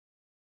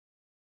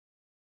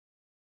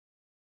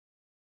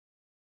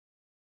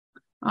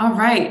All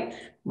right.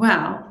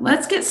 Well,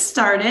 let's get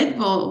started.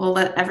 We'll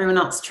let everyone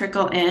else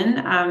trickle in.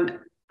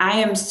 I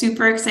am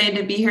super excited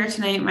to be here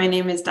tonight. My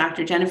name is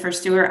Dr. Jennifer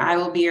Stewart. I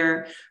will be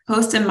your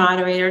host and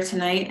moderator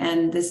tonight,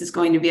 and this is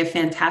going to be a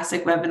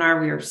fantastic webinar.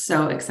 We are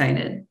so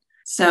excited.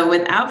 So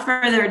without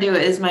further ado,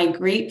 it is my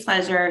great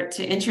pleasure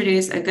to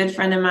introduce a good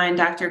friend of mine,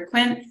 Dr.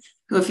 Quint,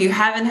 who, if you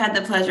haven't had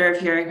the pleasure of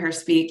hearing her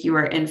speak, you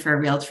are in for a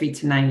real treat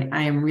tonight.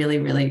 I am really,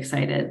 really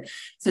excited.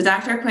 So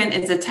Dr. Quint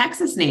is a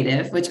Texas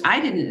native, which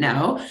I didn't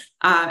know,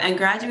 and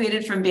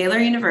graduated from Baylor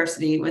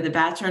University with a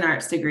Bachelor in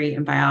Arts degree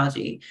in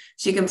biology.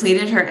 She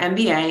completed her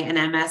MBA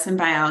and MS in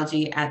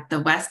biology at the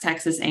West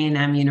Texas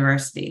A&M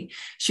University.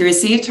 She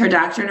received her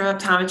Doctorate of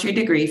Optometry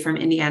degree from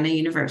Indiana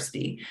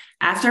University.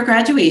 After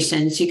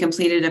graduation, she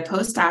completed a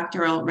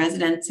postdoctoral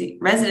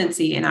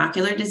residency in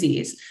ocular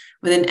disease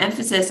with an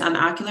emphasis on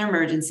ocular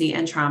emergency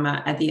and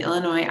trauma at the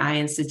Illinois Eye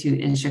Institute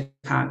in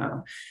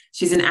Chicago.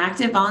 She's an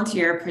active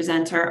volunteer,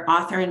 presenter,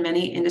 author in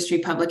many industry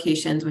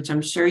publications, which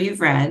I'm sure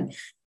you've read.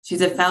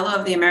 She's a fellow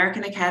of the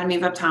American Academy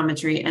of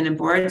Optometry and a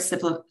board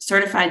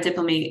certified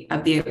diplomate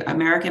of the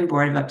American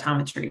Board of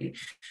Optometry.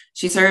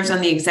 She serves on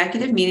the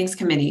Executive Meetings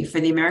Committee for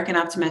the American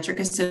Optometric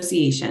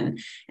Association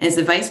and is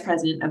the Vice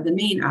President of the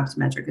Maine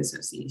Optometric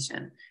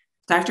Association.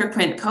 Dr.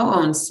 Quint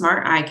co-owns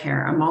Smart Eye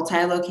Care, a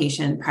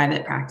multi-location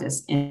private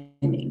practice in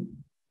Maine.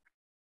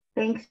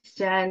 Thanks,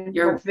 Jen.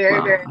 You're That's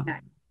very, very welcome.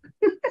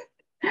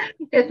 nice.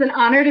 It's an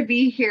honor to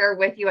be here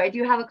with you. I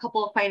do have a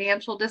couple of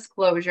financial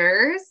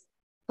disclosures,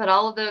 but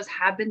all of those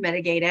have been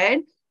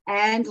mitigated.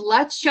 And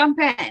let's jump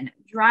in.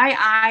 Dry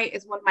eye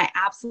is one of my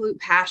absolute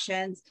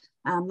passions.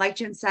 Like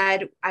Jen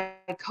said, I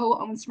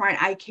co-own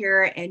Smart Eye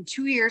Care, and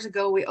 2 years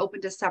ago, we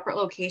opened a separate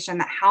location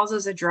that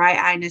houses a dry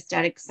eye and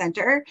aesthetic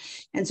center.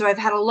 And so I've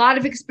had a lot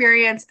of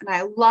experience, and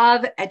I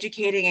love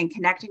educating and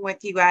connecting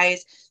with you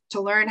guys to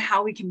learn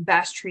how we can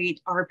best treat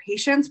our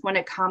patients when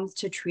it comes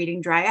to treating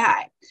dry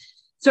eye.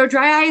 So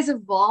dry eye has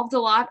evolved a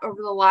lot over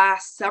the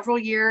last several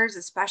years,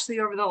 especially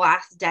over the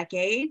last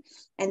decade.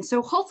 And so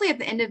hopefully at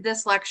the end of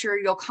this lecture,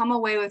 you'll come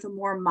away with a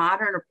more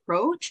modern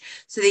approach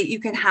so that you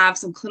can have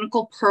some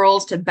clinical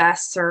pearls to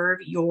best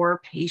serve your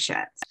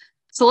patients.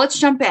 So let's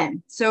jump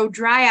in. So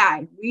dry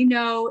eye, we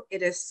know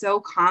it is so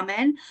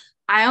common.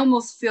 I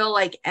almost feel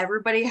like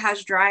everybody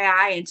has dry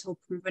eye until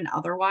proven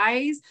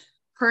otherwise.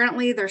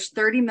 Currently, there's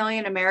 30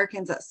 million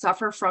Americans that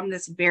suffer from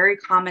this very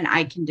common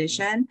eye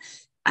condition.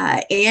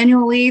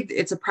 Annually,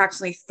 it's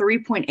approximately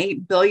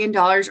 $3.8 billion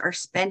are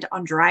spent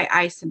on dry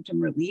eye symptom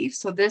relief.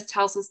 So this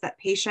tells us that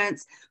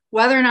patients,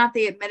 whether or not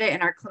they admit it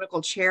in our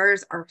clinical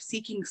chairs, are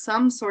seeking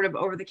some sort of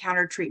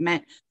over-the-counter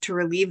treatment to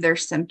relieve their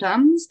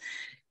symptoms.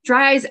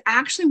 Dry eye is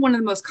actually one of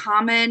the most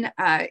common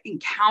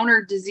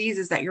encountered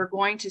diseases that you're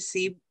going to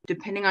see,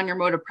 depending on your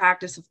mode of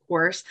practice, of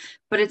course,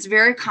 but it's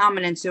very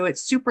common. And so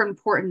it's super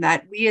important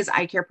that we as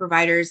eye care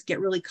providers get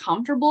really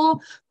comfortable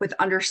with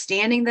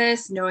understanding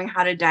this, knowing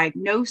how to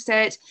diagnose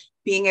it,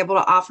 being able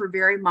to offer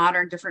very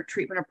modern, different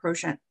treatment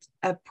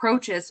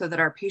approaches so that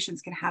our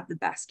patients can have the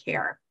best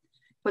care.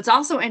 What's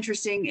also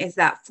interesting is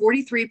that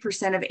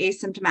 43% of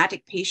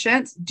asymptomatic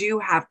patients do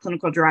have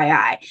clinical dry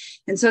eye.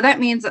 And so that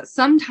means that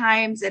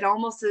sometimes it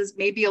almost is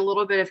maybe a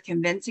little bit of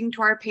convincing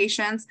to our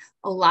patients,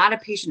 a lot of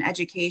patient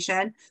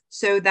education,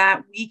 so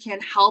that we can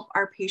help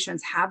our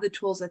patients have the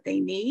tools that they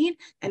need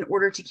in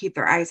order to keep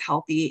their eyes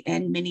healthy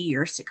in many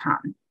years to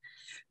come.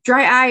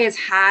 Dry eye has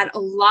had a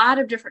lot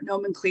of different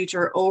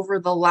nomenclature over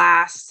the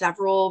last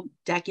several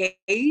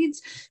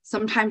decades.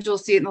 Sometimes you'll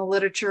see it in the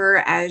literature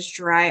as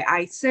dry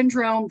eye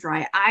syndrome,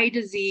 dry eye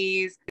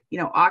disease,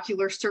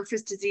 ocular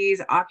surface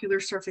disease, ocular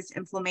surface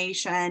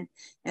inflammation.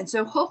 And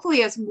so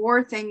hopefully as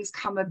more things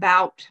come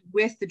about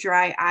with the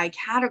dry eye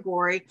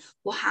category,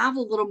 we'll have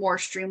a little more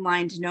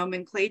streamlined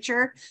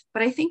nomenclature.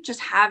 But I think just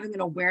having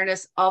an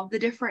awareness of the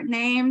different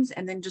names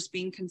and then just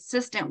being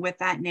consistent with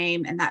that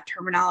name and that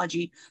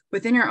terminology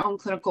within your own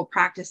clinical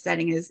practice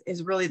setting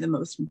is really the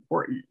most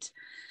important.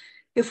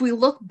 If we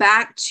look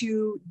back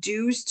to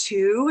DEWS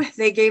 2,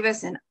 they gave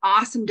us an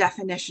awesome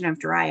definition of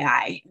dry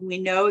eye. And we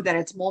know that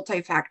it's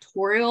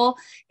multifactorial.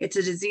 It's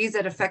a disease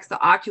that affects the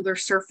ocular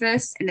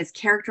surface, and it's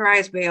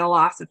characterized by a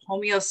loss of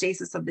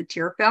homeostasis of the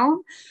tear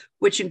film,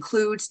 which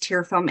includes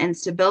tear film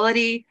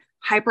instability,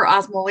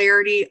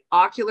 hyperosmolarity,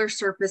 ocular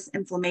surface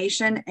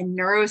inflammation, and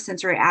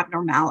neurosensory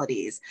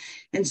abnormalities.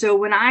 And so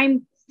when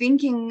I'm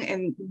thinking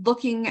and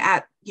looking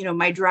at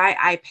my dry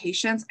eye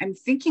patients, I'm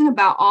thinking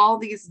about all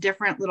these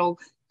different little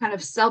kind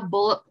of sub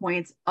bullet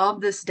points of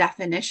this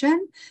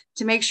definition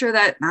to make sure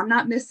that I'm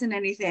not missing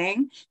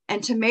anything,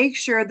 and to make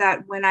sure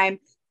that when I'm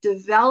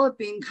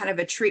developing kind of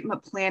a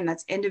treatment plan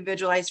that's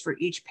individualized for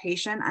each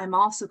patient, I'm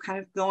also kind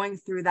of going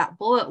through that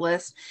bullet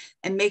list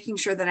and making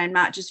sure that I'm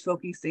not just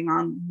focusing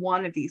on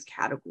one of these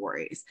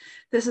categories.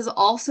 This is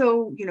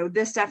also,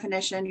 this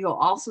definition, you'll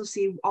also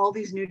see all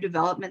these new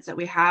developments that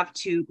we have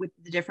with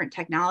the different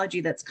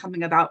technology that's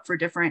coming about for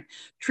different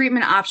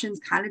treatment options,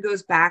 kind of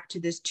goes back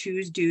to this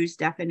TWO's DEWS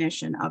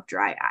definition of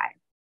dry eye.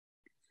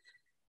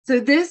 So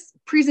this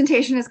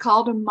presentation is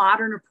called a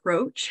modern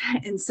approach.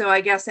 And so I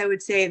guess I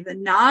would say the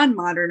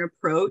non-modern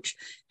approach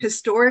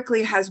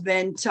historically has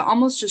been to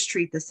almost just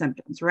treat the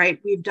symptoms, right?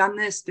 We've done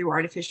this through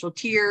artificial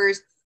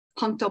tears,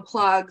 punctal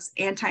plugs,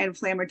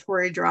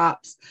 anti-inflammatory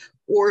drops,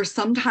 or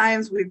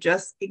sometimes we've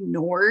just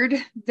ignored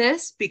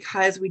this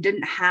because we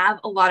didn't have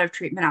a lot of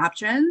treatment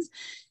options.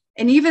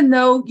 And even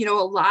though,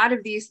 a lot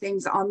of these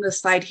things on the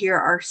slide here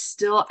are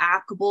still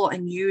applicable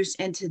and used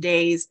in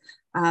today's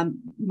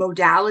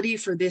modality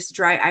for this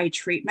dry eye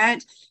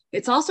treatment,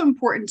 it's also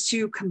important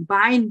to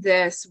combine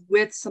this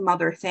with some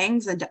other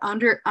things and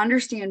to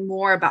understand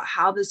more about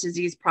how this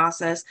disease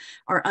process,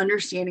 our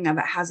understanding of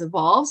it has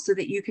evolved so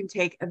that you can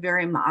take a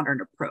very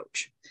modern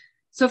approach.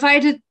 So if I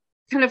had to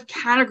kind of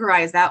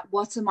categorize that,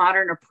 what's a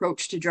modern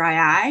approach to dry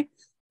eye?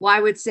 Well, I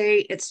would say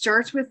it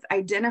starts with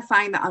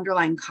identifying the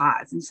underlying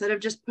cause. Instead of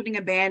just putting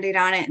a Band-Aid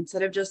on it,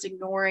 instead of just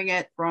ignoring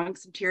it, throwing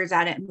some tears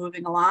at it and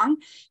moving along,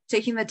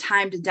 taking the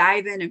time to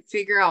dive in and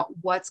figure out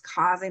what's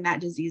causing that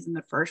disease in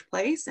the first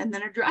place, and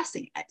then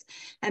addressing it.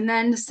 And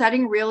then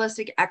setting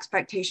realistic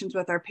expectations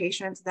with our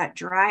patients that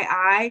dry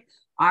eye,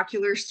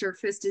 ocular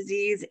surface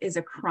disease is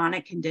a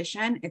chronic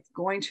condition. It's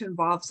going to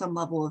involve some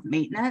level of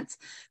maintenance.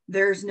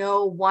 There's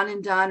no one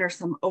and done or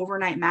some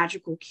overnight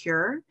magical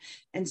cure.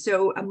 And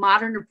so a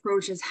modern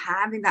approach is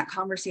having that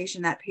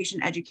conversation, that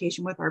patient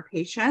education with our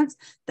patients,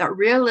 that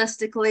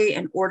realistically,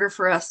 in order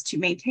for us to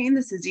maintain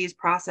this disease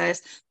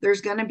process,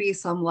 there's going to be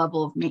some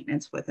level of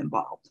maintenance with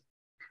involved.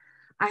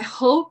 I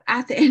hope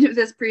at the end of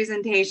this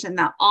presentation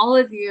that all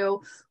of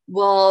you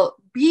will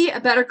be a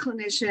better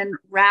clinician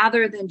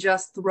rather than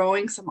just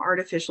throwing some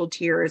artificial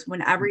tears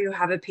whenever you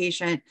have a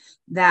patient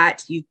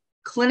that you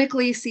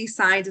clinically see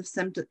signs of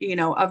symptom,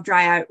 of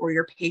dry eye, or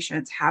your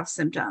patients have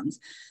symptoms.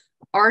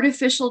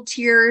 Artificial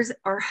tears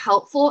are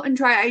helpful in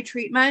dry eye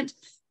treatment,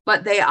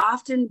 but they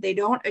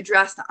don't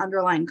address the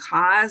underlying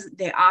cause.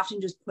 They often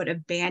just put a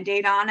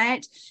Band-Aid on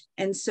it.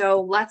 And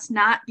so let's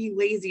not be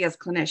lazy as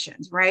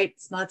clinicians, right?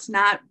 So let's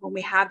not, when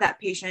we have that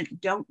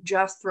patient, don't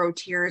just throw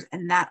tears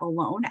and that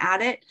alone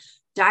at it.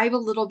 Dive a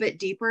little bit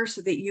deeper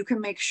so that you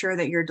can make sure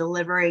that you're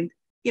delivering,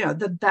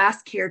 the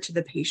best care to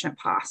the patient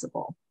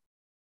possible.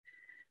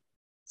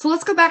 So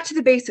let's go back to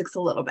the basics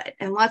a little bit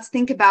and let's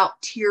think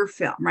about tear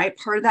film, right?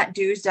 Part of that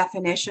DEWS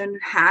definition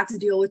had to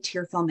deal with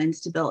tear film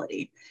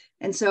instability.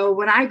 And so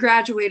when I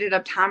graduated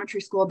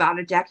optometry school about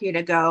a decade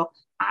ago,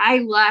 I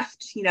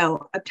left,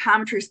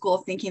 optometry school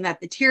thinking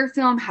that the tear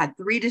film had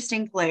 3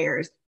 distinct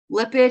layers: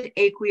 lipid,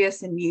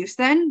 aqueous, and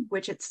mucin,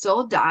 which it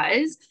still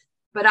does.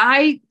 But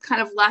I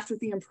kind of left with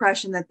the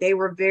impression that they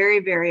were very,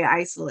 very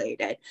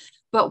isolated.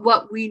 But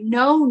what we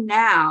know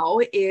now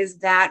is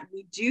that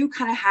we do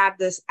kind of have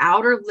this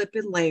outer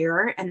lipid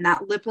layer, and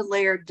that lipid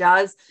layer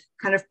does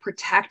kind of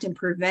protect and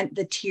prevent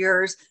the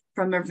tears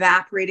from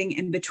evaporating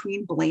in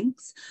between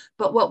blinks.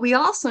 But what we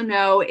also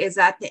know is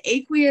that the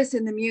aqueous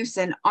and the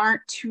mucin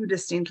aren't 2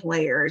 distinct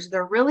layers.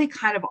 They're really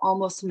kind of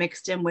almost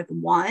mixed in with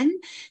one.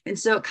 And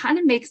so it kind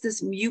of makes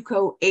this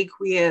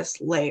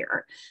muco-aqueous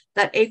layer.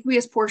 That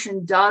aqueous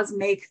portion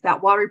that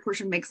watery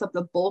portion makes up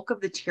the bulk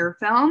of the tear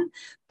film,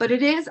 but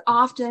it is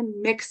often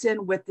mixed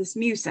in with this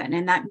mucin.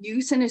 And that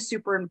mucin is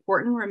super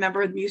important.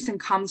 Remember, mucin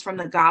comes from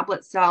the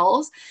goblet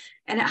cells,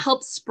 and it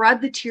helps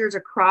spread the tears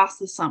across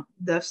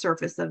the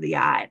surface of the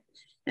eye.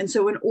 And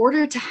so in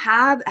order to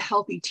have a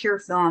healthy tear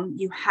film,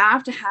 you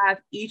have to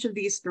have each of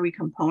these 3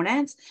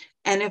 components.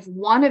 And if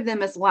one of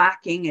them is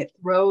lacking, it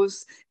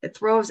throws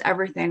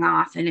everything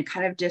off, and it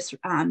kind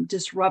of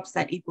disrupts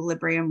that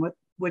equilibrium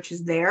which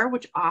is there,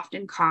 which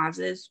often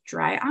causes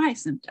dry eye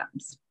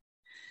symptoms.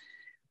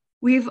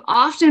 We've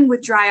often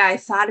with dry eye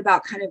thought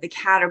about kind of the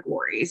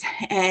categories,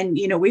 and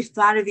we've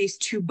thought of these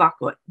 2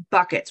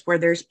 buckets where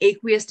there's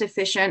aqueous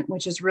deficient,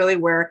 which is really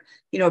where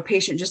a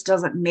patient just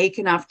doesn't make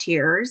enough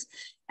tears,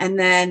 and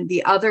then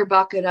the other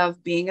bucket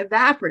of being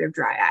evaporative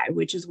dry eye,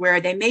 which is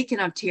where they make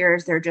enough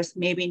tears, they're just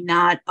maybe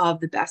not of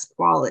the best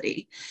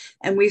quality.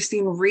 And we've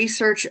seen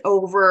research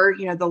over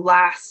the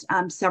last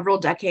several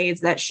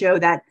decades that show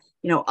that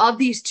of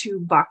these 2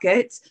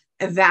 buckets,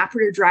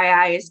 evaporative dry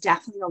eye is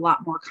definitely a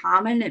lot more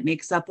common. It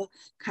makes up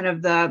kind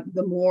of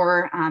the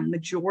more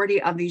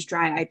majority of these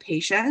dry eye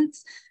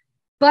patients.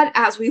 But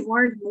as we've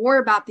learned more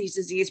about these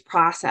disease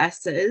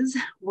processes,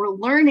 we're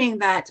learning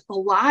that a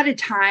lot of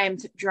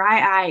times dry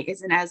eye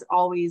isn't as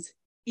always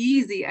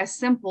easy, as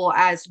simple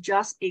as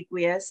just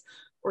aqueous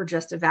or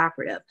just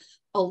evaporative.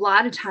 A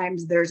lot of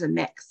times there's a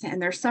mix,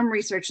 and there's some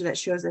research that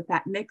shows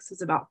that mix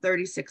is about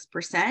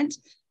 36%.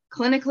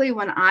 Clinically,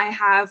 when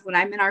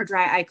I'm in our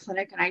dry eye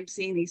clinic and I'm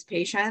seeing these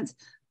patients,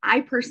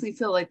 I personally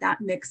feel like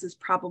that mix is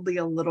probably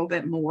a little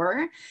bit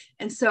more.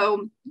 And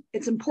so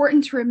it's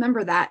important to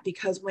remember that,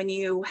 because when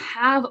you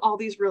have all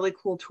these really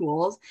cool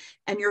tools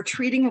and you're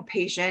treating a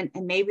patient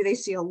and maybe they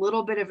see a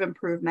little bit of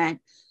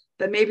improvement,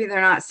 but maybe they're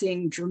not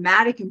seeing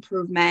dramatic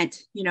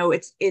improvement.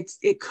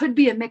 It could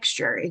be a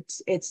mixture.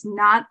 It's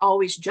not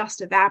always just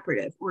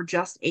evaporative or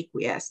just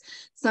aqueous.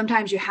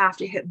 Sometimes you have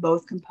to hit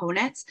both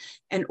components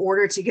in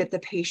order to get the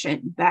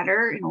patient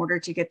better, in order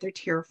to get their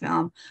tear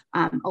film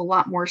a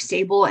lot more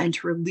stable and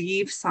to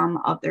relieve some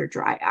of their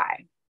dry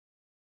eye.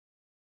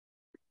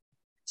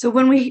 So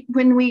when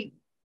we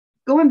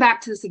going back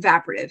to this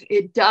evaporative,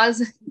 it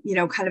does,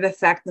 kind of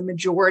affect the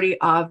majority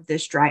of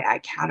this dry eye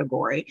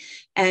category.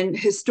 And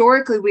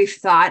historically, we've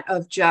thought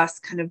of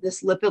just kind of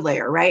this lipid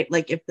layer, right?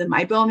 Like if the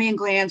meibomian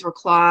glands were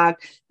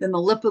clogged, then the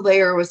lipid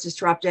layer was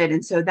disrupted.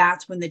 And so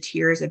that's when the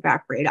tears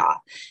evaporate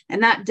off.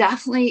 And that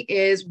definitely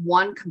is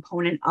one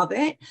component of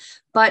it.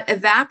 But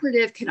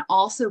evaporative can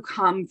also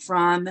come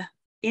from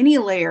any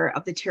layer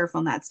of the tear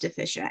film that's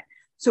deficient.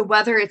 So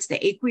whether it's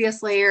the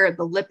aqueous layer,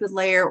 the lipid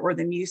layer, or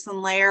the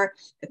mucin layer,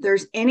 if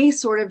there's any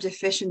sort of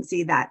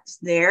deficiency that's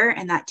there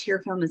and that tear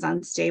film is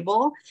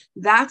unstable,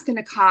 that's going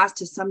to cause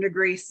to some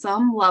degree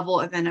some level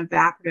of an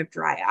evaporative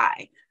dry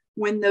eye.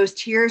 When those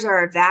tears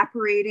are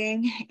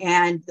evaporating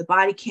and the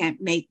body can't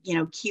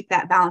keep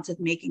that balance of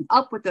making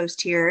up with those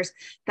tears,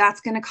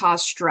 that's going to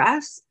cause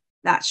stress.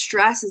 That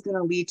stress is going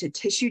to lead to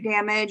tissue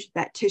damage.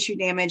 That tissue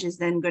damage is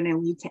then going to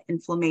lead to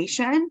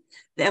inflammation.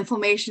 The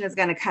inflammation is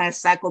going to kind of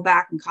cycle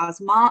back and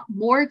cause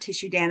more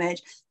tissue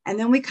damage. And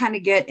then we kind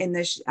of get in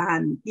this,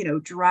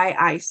 dry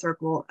eye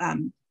circle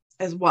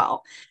as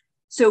well.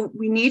 So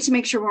we need to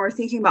make sure when we're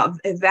thinking about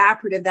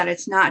evaporative that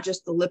it's not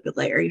just the lipid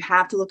layer. You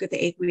have to look at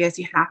the aqueous.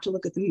 You have to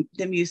look at the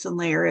mucin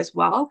layer as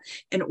well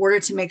in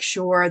order to make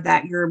sure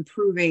that you're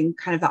improving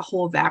kind of that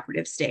whole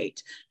evaporative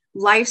state.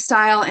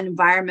 Lifestyle and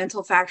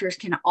environmental factors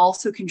can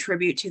also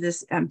contribute to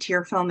this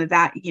tear film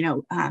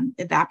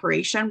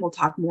evaporation. We'll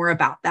talk more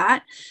about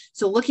that.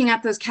 So looking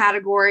at those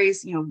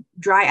categories,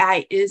 dry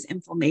eye is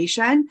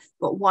inflammation,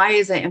 but why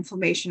is that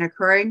inflammation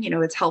occurring?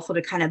 It's helpful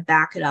to kind of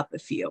back it up a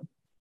few.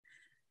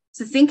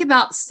 So think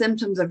about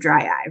symptoms of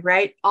dry eye,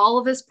 right? All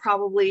of us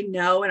probably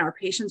know, and our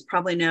patients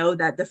probably know,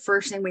 that the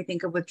first thing we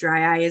think of with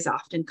dry eye is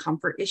often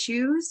comfort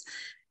issues.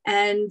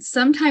 And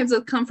sometimes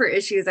with comfort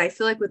issues, I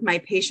feel like with my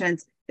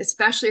patients,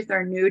 especially if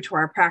they're new to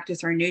our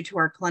practice or new to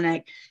our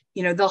clinic,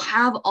 they'll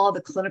have all the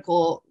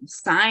clinical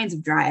signs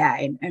of dry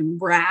eye. And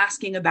we're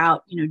asking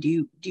about,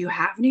 do you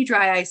have any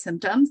dry eye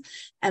symptoms?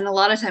 And a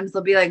lot of times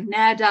they'll be like,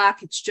 nah,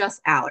 doc, it's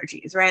just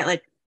allergies, right?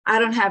 Like, I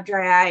don't have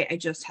dry eye, I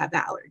just have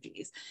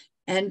allergies.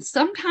 And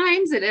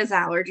sometimes it is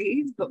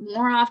allergies, but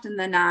more often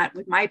than not,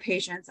 with my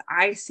patients,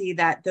 I see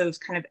that those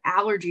kind of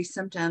allergy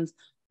symptoms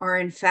are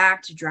in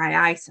fact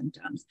dry eye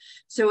symptoms.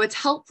 So it's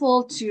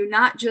helpful to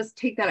not just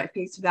take that at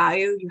face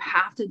value. You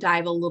have to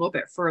dive a little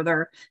bit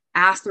further,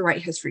 ask the right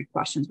history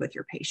questions with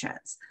your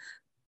patients.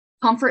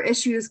 Comfort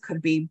issues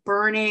could be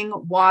burning,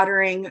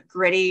 watering,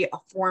 gritty, a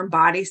foreign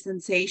body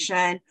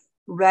sensation,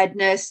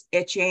 redness,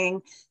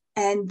 itching.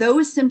 And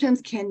those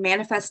symptoms can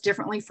manifest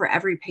differently for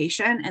every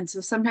patient. And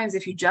so sometimes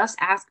if you just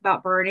ask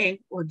about burning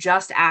or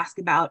just ask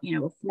about,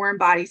 a foreign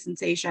body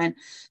sensation,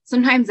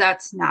 sometimes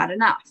that's not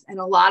enough. And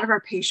a lot of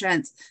our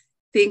patients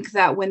think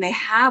that when they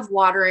have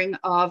watering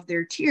of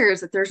their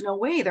tears, that there's no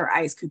way their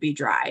eyes could be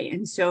dry.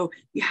 And so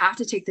you have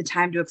to take the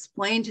time to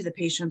explain to the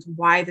patients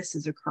why this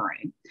is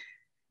occurring.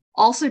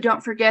 Also,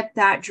 don't forget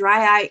that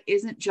dry eye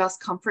isn't just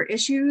comfort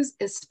issues,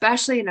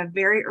 especially in a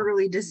very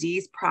early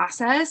disease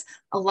process.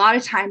 A lot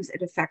of times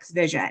it affects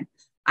vision.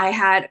 I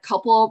had a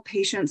couple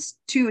patients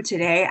too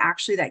today,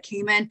 actually, that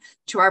came in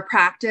to our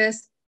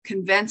practice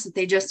convinced that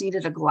they just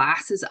needed a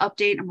glasses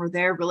update and were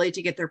there really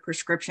to get their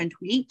prescription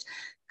tweaked.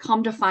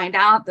 Come to find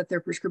out that their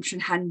prescription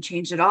hadn't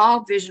changed at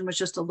all. Vision was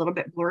just a little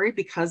bit blurry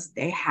because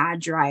they had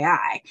dry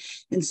eye.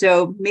 And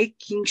so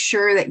making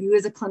sure that you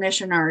as a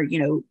clinician are,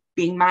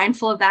 being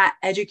mindful of that,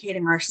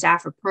 educating our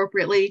staff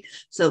appropriately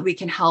so that we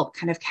can help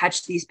kind of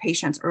catch these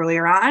patients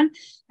earlier on,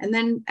 and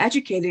then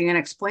educating and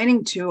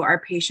explaining to our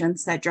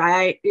patients that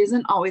dry eye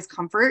isn't always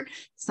comfort.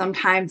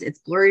 Sometimes it's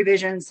blurry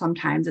vision,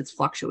 sometimes it's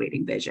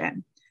fluctuating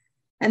vision.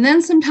 And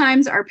then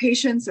sometimes our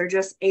patients are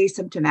just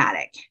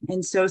asymptomatic.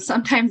 And so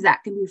sometimes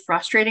that can be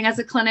frustrating as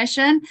a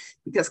clinician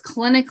because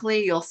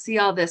clinically you'll see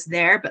all this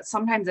there, but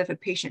sometimes if a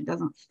patient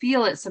doesn't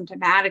feel it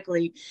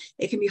symptomatically,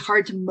 it can be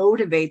hard to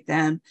motivate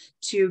them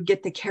to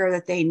get the care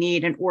that they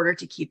need in order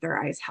to keep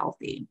their eyes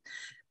healthy.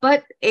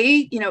 But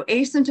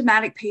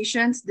asymptomatic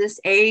patients,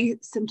 this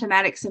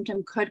asymptomatic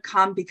symptom could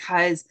come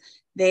because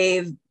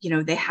they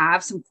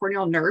have some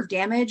corneal nerve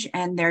damage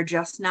and they're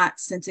just not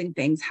sensing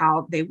things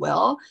how they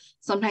will.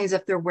 Sometimes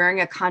if they're wearing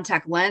a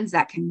contact lens,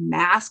 that can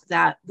mask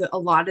a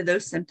lot of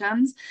those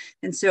symptoms.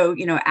 And so,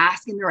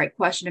 asking the right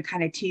question to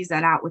kind of tease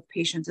that out with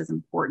patients is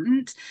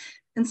important.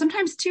 And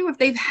sometimes too, if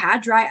they've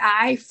had dry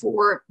eye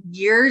for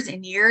years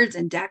and years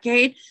and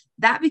decades,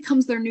 that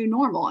becomes their new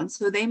normal. And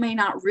so they may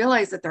not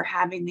realize that they're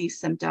having these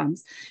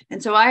symptoms.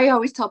 And so I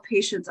always tell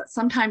patients that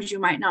sometimes you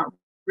might not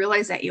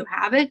realize that you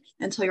have it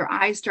until your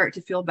eyes start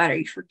to feel better.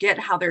 You forget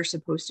how they're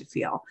supposed to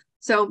feel.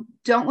 So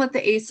don't let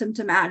the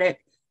asymptomatic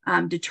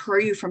deter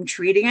you from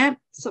treating it.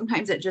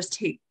 Sometimes it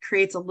just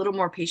creates a little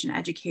more patient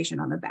education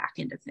on the back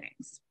end of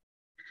things.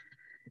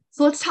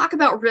 So let's talk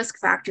about risk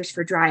factors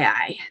for dry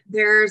eye.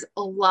 There's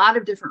a lot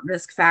of different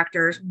risk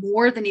factors,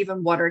 more than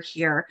even what are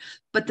here,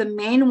 but the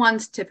main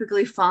ones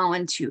typically fall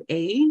into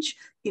age.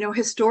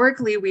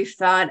 Historically, we've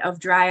thought of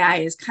dry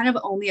eye as kind of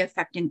only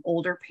affecting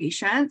older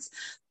patients,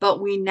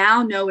 but we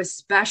now know,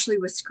 especially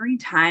with screen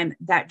time,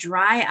 that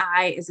dry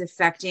eye is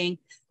affecting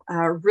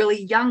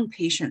really young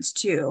patients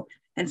too.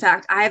 In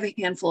fact, I have a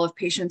handful of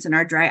patients in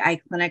our dry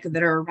eye clinic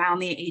that are around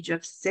the age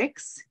of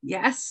 6,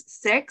 yes,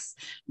 6,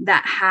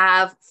 that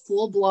have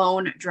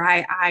full-blown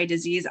dry eye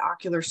disease,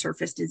 ocular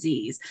surface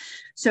disease.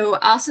 So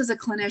us as a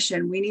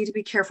clinician, we need to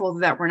be careful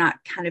that we're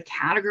not kind of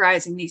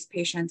categorizing these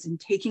patients and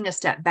taking a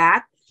step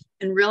back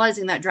and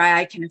realizing that dry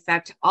eye can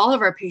affect all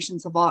of our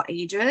patients of all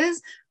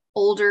ages,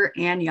 older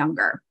and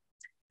younger.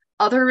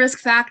 Other risk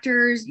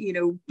factors,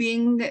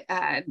 being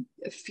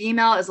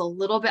female is a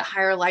little bit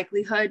higher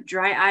likelihood.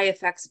 Dry eye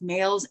affects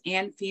males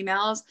and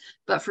females,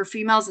 but for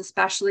females,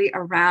 especially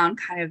around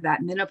kind of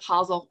that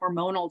menopausal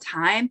hormonal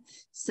time,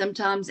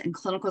 symptoms and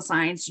clinical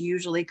signs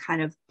usually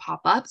kind of pop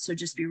up. So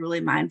just be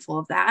really mindful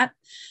of that.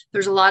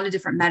 There's a lot of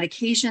different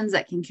medications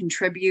that can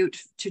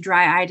contribute to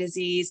dry eye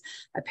disease,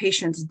 a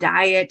patient's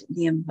diet,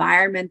 the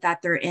environment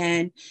that they're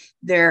in,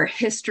 their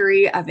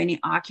history of any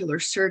ocular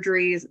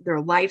surgeries,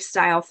 their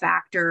lifestyle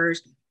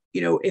factors,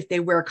 if they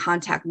wear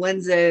contact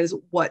lenses,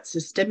 what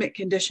systemic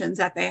conditions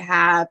that they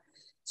have.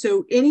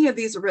 So any of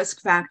these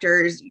risk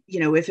factors,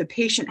 if a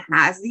patient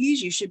has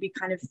these, you should be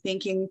kind of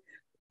thinking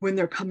when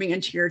they're coming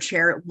into your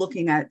chair,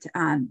 looking at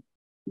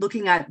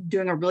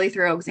doing a really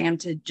thorough exam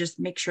to just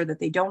make sure that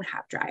they don't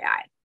have dry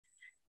eye.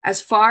 As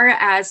far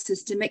as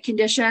systemic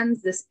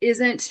conditions, this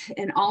isn't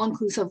an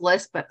all-inclusive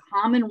list, but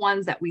common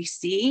ones that we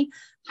see: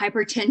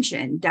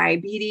 hypertension,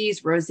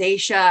 diabetes,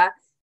 rosacea,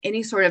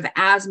 any sort of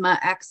asthma,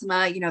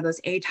 eczema, those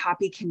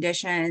atopic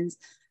conditions,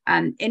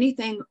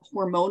 anything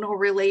hormonal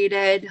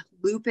related,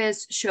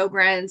 lupus,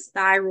 Sjogren's,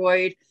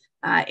 thyroid,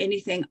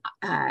 anything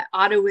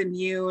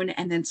autoimmune,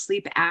 and then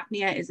sleep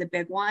apnea is a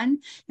big one.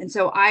 And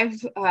so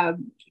I've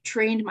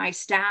trained my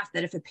staff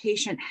that if a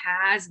patient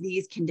has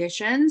these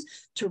conditions,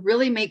 to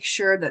really make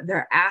sure that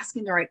they're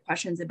asking the right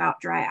questions about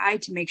dry eye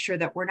to make sure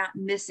that we're not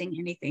missing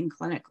anything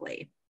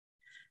clinically.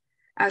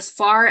 As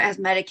far as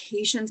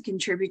medications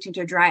contributing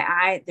to dry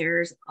eye,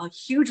 there's a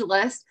huge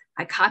list.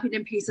 I copied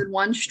and pasted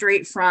one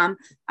straight from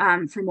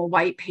a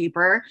white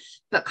paper,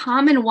 but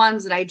common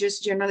ones that I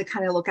just generally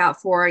kind of look out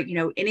for,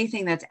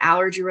 anything that's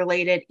allergy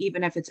related,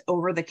 even if it's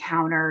over the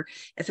counter,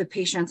 if a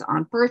patient's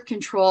on birth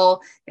control,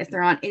 if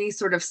they're on any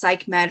sort of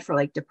psych med for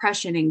like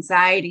depression,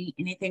 anxiety,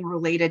 anything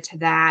related to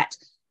that.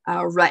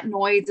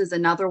 Retinoids is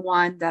another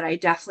one that I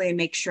definitely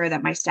make sure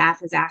that my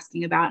staff is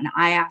asking about and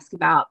I ask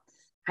about.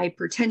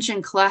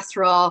 Hypertension,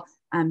 cholesterol,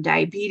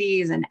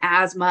 diabetes, and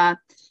asthma.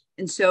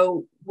 And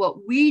so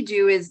what we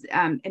do is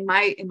in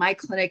my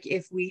clinic,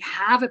 if we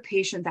have a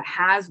patient that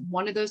has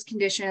one of those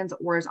conditions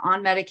or is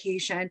on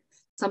medication,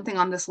 something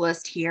on this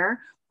list here,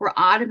 we're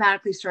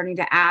automatically starting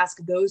to ask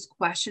those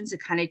questions to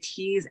kind of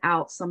tease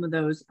out some of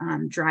those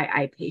dry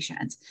eye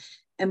patients.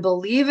 And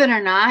believe it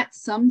or not,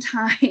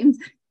 sometimes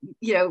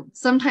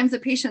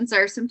the patients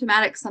are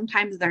symptomatic,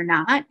 sometimes they're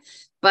not.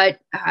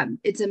 But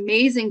it's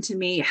amazing to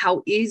me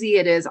how easy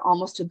it is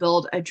almost to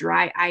build a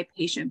dry eye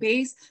patient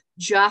base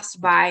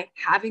just by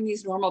having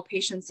these normal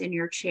patients in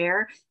your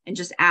chair and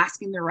just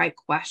asking the right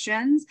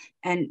questions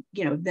and,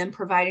 then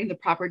providing the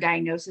proper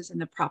diagnosis and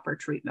the proper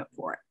treatment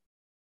for it.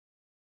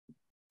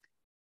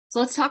 So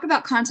let's talk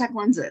about contact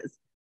lenses.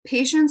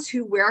 Patients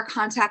who wear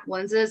contact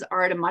lenses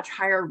are at a much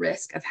higher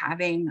risk of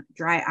having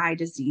dry eye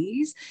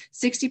disease.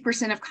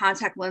 60% of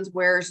contact lens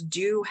wearers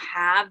do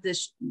have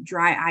this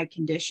dry eye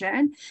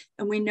condition.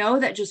 And we know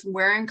that just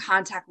wearing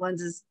contact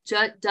lenses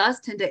does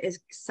tend to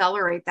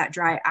accelerate that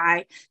dry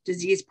eye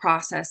disease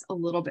process a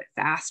little bit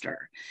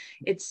faster.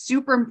 It's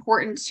super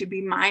important to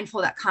be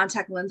mindful that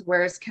contact lens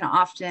wearers can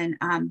often,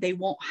 they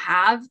won't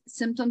have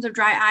symptoms of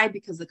dry eye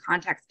because the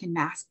contacts can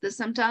mask the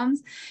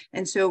symptoms.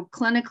 And so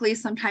clinically,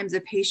 sometimes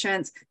the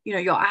patients,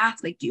 you'll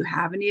ask, like, do you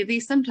have any of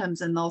these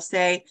symptoms? And they'll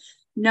say,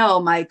 no,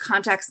 my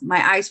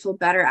eyes feel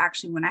better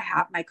actually when I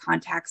have my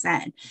contacts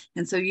in.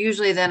 And so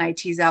usually then I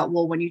tease out,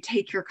 well, when you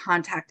take your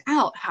contact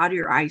out, how do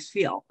your eyes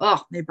feel?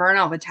 Oh, they burn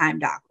all the time,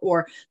 doc,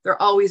 or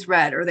they're always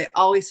red, or they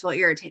always feel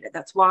irritated.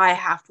 That's why I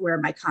have to wear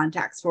my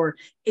contacts for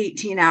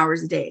 18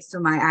 hours a day so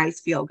my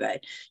eyes feel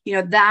good.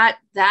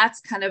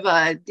 That's kind of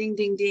a ding,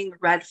 ding, ding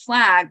red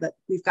flag that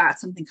we've got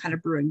something kind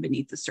of brewing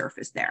beneath the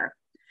surface there.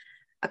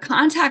 A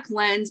contact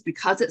lens,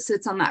 because it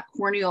sits on that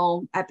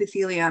corneal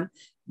epithelium,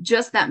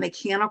 just that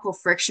mechanical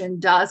friction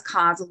does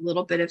cause a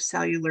little bit of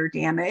cellular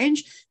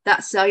damage.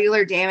 That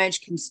cellular damage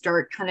can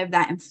start kind of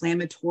that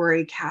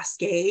inflammatory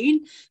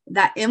cascade.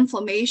 That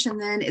inflammation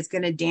then is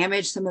going to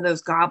damage some of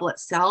those goblet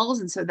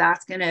cells. And so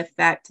that's going to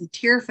affect the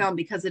tear film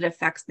because it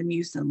affects the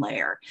mucin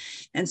layer.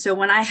 And so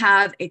when I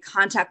have a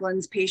contact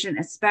lens patient,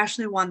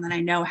 especially one that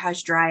I know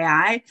has dry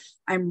eye,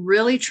 I'm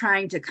really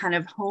trying to kind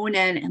of hone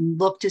in and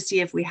look to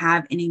see if we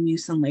have any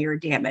mucin layer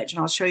damage.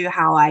 And I'll show you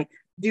how I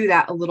do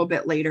that a little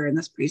bit later in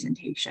this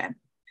presentation.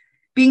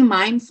 Being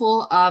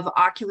mindful of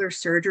ocular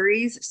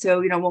surgeries.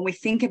 So, when we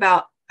think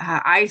about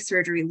eye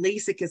surgery,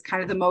 LASIK is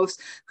kind of the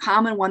most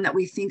common one that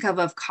we think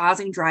of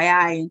causing dry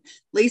eye. And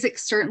LASIK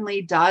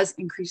certainly does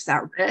increase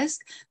that risk,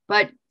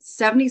 but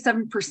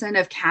 77%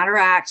 of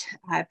cataract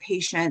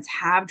patients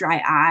have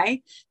dry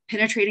eye.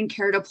 Penetrating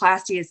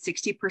keratoplasty is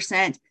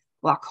 60%.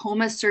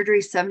 Glaucoma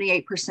surgery,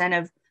 78%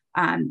 of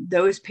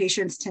those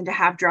patients tend to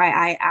have dry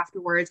eye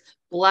afterwards.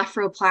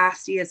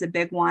 Blepharoplasty is a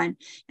big one.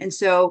 And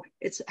so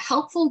it's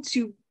helpful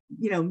to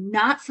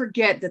not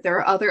forget that there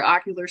are other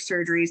ocular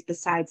surgeries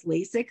besides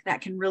LASIK that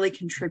can really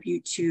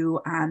contribute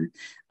to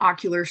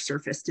ocular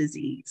surface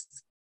disease.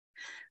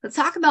 Let's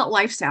talk about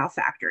lifestyle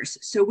factors.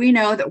 So we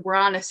know that we're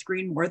on a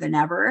screen more than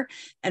ever,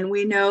 and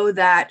we know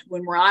that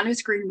when we're on a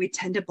screen, we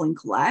tend to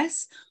blink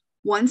less.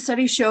 One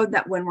study showed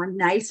that when we're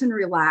nice and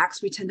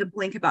relaxed, we tend to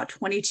blink about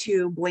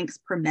 22 blinks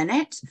per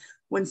minute.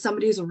 When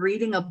somebody's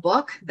reading a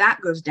book,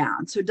 that goes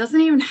down. So it doesn't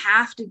even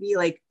have to be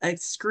like a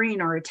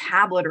screen or a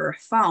tablet or a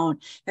phone.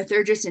 If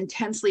they're just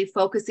intensely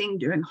focusing,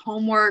 doing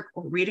homework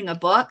or reading a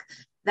book,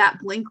 that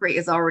blink rate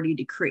is already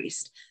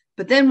decreased.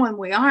 But then when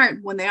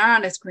they are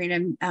on a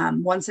screen,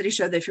 and one study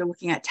showed that if you're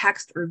looking at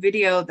text or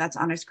video that's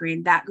on a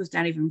screen, that goes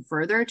down even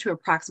further to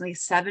approximately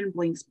 7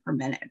 blinks per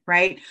minute,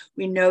 right?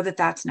 We know that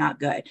that's not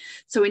good.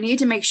 So we need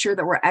to make sure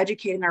that we're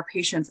educating our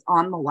patients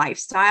on the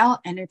lifestyle.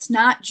 And it's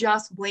not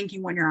just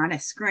blinking when you're on a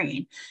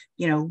screen.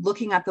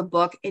 Looking at the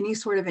book, any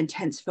sort of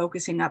intense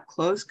focusing up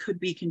close could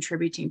be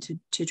contributing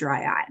to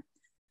dry eye.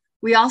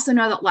 We also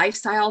know that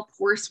lifestyle,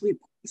 poor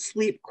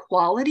sleep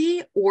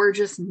quality, or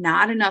just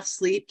not enough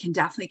sleep can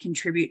definitely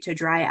contribute to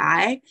dry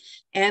eye.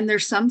 And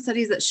there's some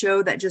studies that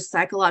show that just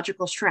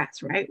psychological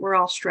stress, right? We're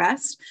all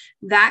stressed,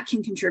 that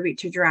can contribute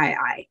to dry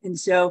eye. And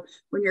so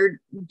when you're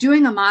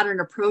doing a modern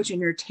approach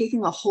and you're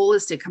taking a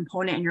holistic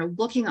component and you're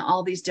looking at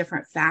all these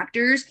different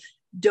factors,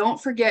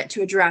 don't forget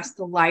to address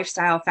the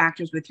lifestyle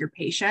factors with your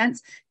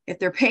patients. If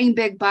they're paying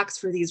big bucks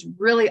for these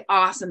really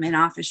awesome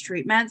in-office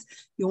treatments,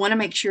 you want to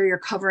make sure you're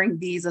covering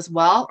these as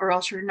well, or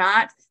else you're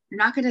not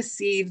going to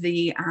see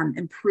the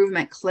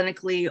improvement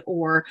clinically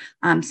or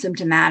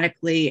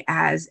symptomatically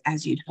as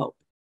you'd hope.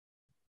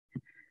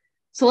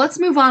 So let's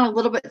move on a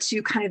little bit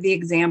to kind of the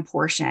exam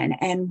portion.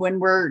 And when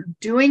we're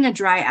doing a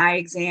dry eye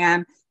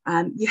exam,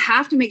 you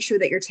have to make sure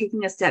that you're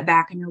taking a step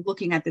back and you're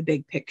looking at the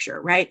big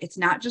picture, right? It's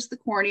not just the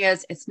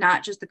corneas, it's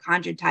not just the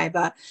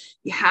conjunctiva.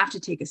 You have to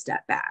take a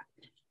step back.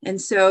 And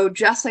so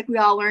just like we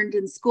all learned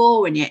in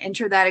school, when you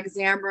enter that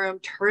exam room,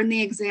 turn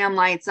the exam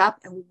lights up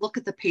and look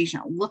at the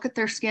patient, look at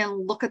their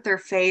skin, look at their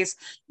face.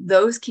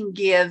 Those can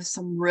give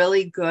some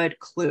really good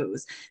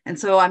clues. And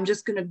so I'm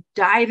just going to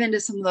dive into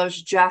some of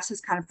those just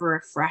as kind of a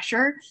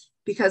refresher,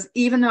 because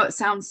even though it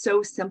sounds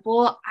so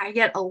simple, I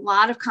get a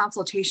lot of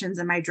consultations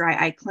in my dry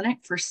eye clinic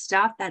for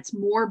stuff that's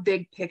more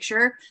big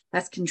picture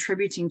that's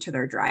contributing to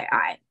their dry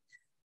eye.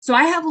 So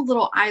I have a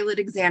little eyelid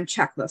exam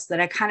checklist that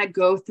I kind of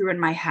go through in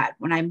my head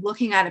when I'm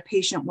looking at a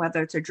patient,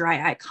 whether it's a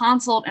dry eye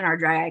consult in our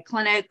dry eye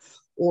clinic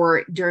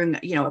or during,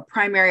 a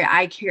primary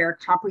eye care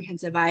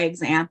comprehensive eye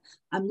exam.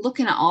 I'm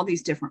looking at all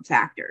these different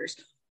factors.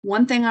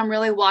 One thing I'm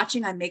really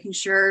watching, I'm making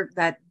sure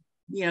that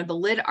the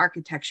lid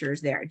architecture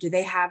is there. Do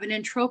they have an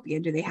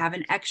entropia? Do they have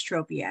an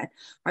extropia?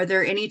 Are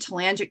there any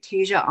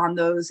telangiectasia on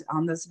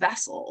those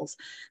vessels?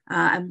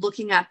 I'm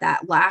looking at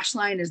that lash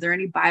line. Is there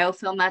any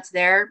biofilm that's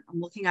there?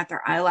 I'm looking at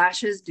their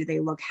eyelashes. Do they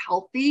look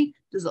healthy?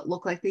 Does it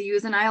look like they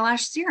use an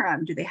eyelash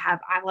serum? Do they have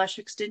eyelash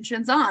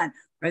extensions on?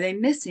 Are they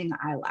missing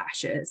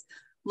eyelashes?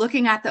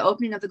 Looking at the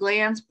opening of the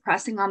glands,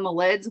 pressing on the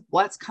lids,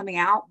 what's coming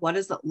out, what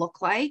does it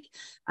look like?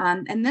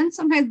 And then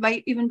sometimes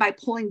even by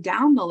pulling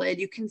down the lid,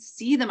 you can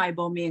see the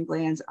meibomian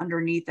glands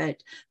underneath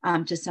it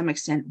to some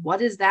extent.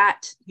 What is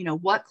that?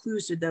 What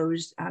clues do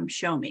those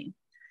show me?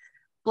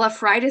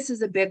 Blepharitis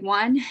is a big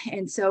one.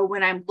 And so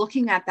when I'm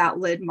looking at that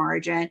lid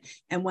margin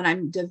and when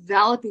I'm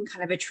developing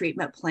kind of a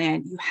treatment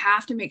plan, you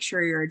have to make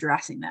sure you're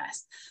addressing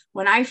this.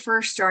 When I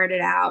first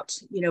started out,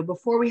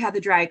 before we had the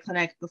dry eye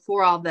clinic,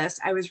 before all this,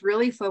 I was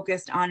really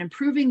focused on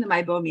improving the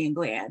meibomian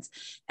glands.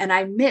 And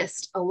I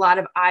missed a lot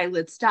of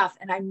eyelid stuff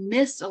and I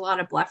missed a lot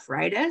of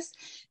blepharitis.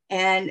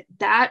 And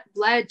that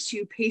led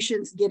to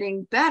patients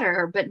getting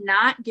better, but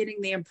not getting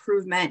the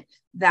improvement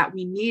that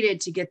we needed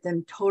to get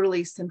them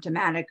totally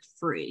symptomatic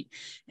free.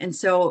 And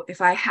so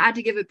if I had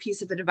to give a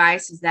piece of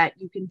advice is that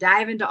you can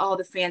dive into all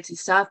the fancy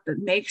stuff, but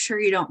make sure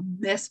you don't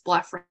miss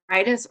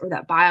blepharitis or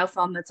that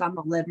biofilm that's on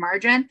the lid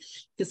margin,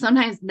 because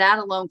sometimes that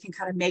alone can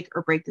kind of make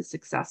or break the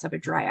success of a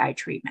dry eye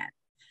treatment.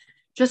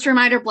 Just a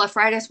reminder,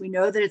 blepharitis, we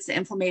know that it's the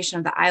inflammation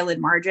of the eyelid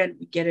margin.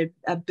 We get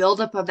a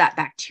buildup of that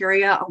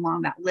bacteria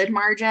along that lid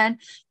margin.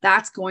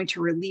 That's going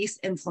to release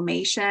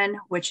inflammation,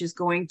 which is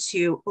going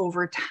to,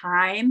 over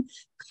time,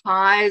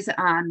 cause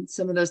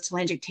some of those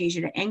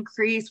telangiectasia to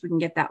increase. We can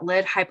get that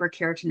lid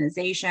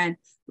hyperkeratinization.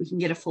 We can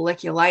get a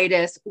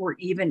folliculitis or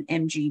even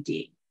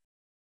MGD.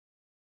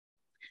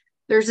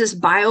 There's this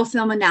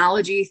biofilm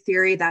analogy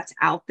theory that's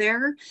out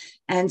there.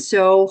 And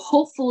so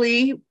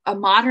hopefully a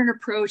modern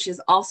approach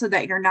is also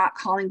that you're not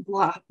calling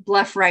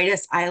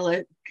blepharitis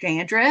eyelid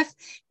dandruff.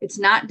 It's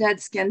not dead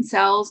skin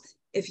cells.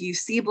 if you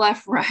see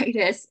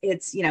blepharitis,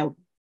 it's,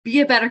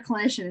 be a better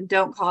clinician and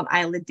don't call it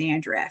eyelid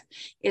dandruff.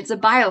 It's a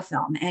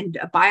biofilm, and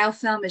a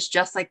biofilm is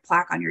just like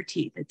plaque on your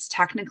teeth. It's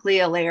technically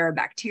a layer of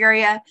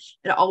bacteria.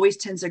 It always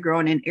tends to grow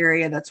in an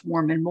area that's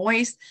warm and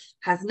moist,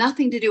 has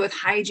nothing to do with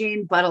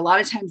hygiene, but a lot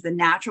of times the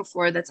natural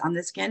flora that's on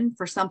the skin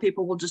for some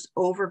people will just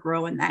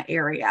overgrow in that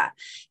area.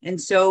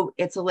 And so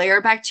it's a layer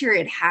of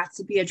bacteria. It has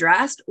to be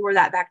addressed, or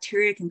that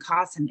bacteria can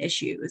cause some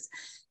issues.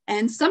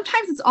 And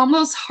sometimes it's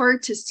almost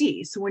hard to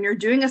see. So when you're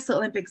doing a slit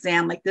lamp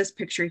exam, like this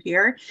picture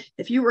here,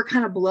 if you were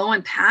kind of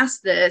blowing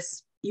past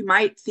this, you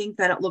might think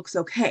that it looks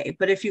okay.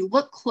 But if you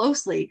look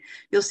closely,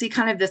 you'll see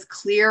kind of this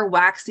clear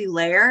waxy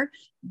layer.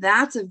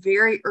 That's a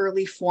very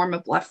early form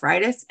of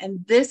blepharitis.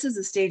 And this is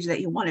the stage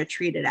that you want to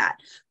treat it at.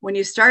 When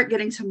you start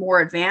getting to more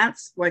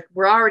advanced, like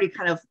we're already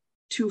kind of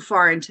too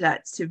far into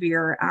that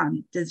severe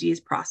disease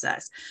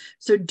process.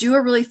 So do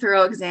a really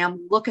thorough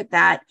exam, look at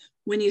that.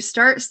 When you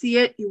start see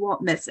it, you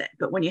won't miss it.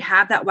 But when you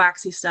have that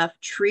waxy stuff,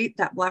 treat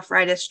that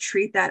blepharitis,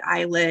 treat that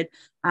eyelid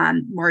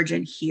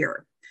margin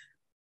here.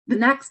 The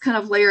next kind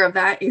of layer of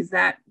that is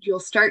that you'll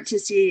start to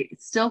see,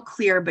 it's still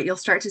clear, but you'll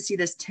start to see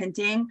this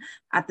tinting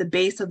at the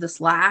base of this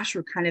lash,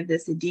 or kind of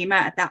this edema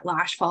at that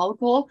lash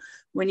follicle.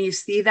 When you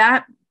see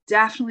that,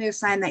 definitely a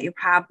sign that you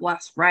have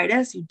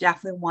blepharitis. You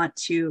definitely want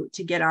to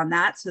get on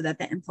that so that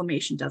the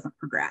inflammation doesn't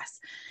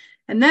progress.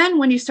 And then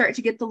when you start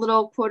to get the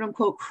little quote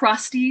unquote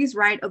crusties,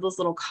 right, of those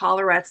little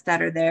collarettes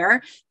that are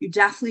there, you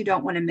definitely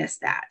don't want to miss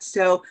that.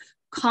 So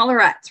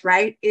collarettes,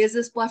 right? Is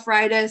this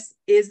blepharitis?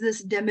 Is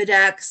this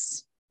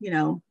Demodex?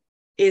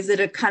 Is it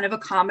a kind of a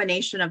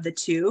combination of the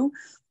two?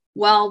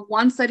 Well,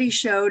 one study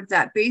showed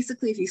that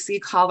basically if you see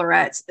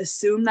collarettes,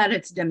 assume that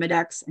it's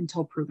Demodex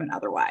until proven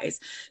otherwise.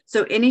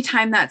 So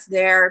anytime that's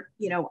there,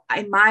 in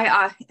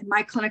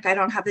my clinic, I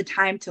don't have the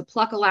time to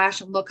pluck a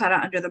lash and look at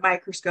it under the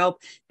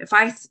microscope. If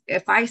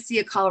I see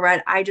a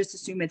collarette, I just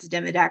assume it's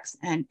Demodex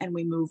and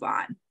we move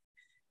on.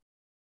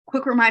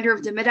 Quick reminder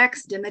of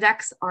Demodex.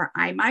 Demodex are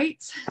eye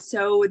mites.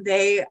 So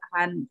they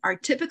are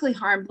typically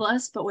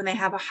harmless, but when they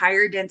have a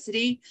higher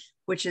density,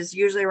 which is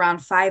usually around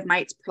 5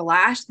 mites per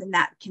lash, then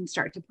that can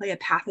start to play a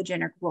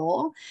pathogenic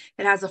role.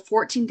 It has a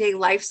 14-day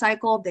life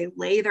cycle. They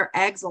lay their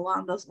eggs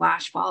along those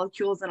lash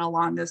follicles and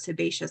along those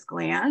sebaceous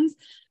glands.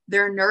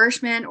 Their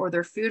nourishment or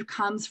their food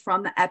comes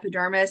from the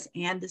epidermis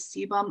and the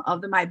sebum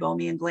of the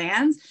meibomian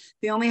glands.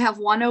 They only have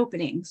one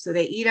opening, so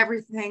they eat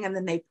everything and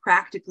then they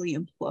practically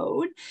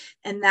implode.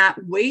 And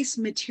that waste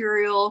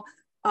material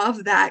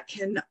of that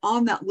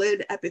on that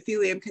lid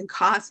epithelium can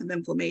cause some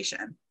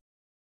inflammation.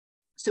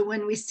 So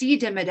when we see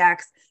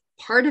Demodex,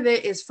 part of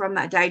it is from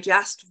that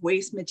digest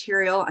waste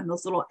material and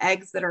those little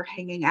eggs that are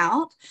hanging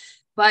out.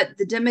 But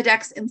the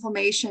Demodex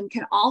inflammation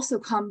can also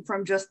come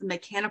from just the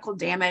mechanical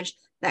damage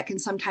that can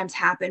sometimes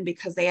happen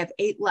because they have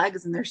 8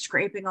 legs and they're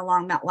scraping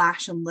along that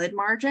lash and lid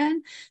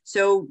margin.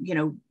 So,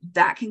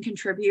 that can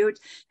contribute.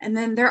 And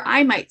then they're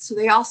eye mites. So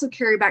they also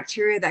carry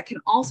bacteria that can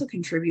also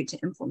contribute to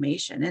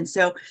inflammation. And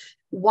so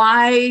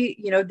why,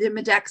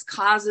 Demodex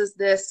causes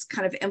this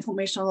kind of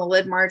inflammation on the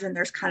lid margin,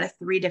 there's kind of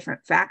 3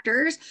 different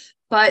factors.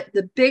 But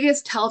the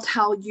biggest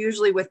telltale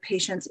usually with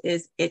patients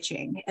is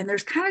itching. And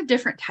there's kind of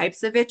different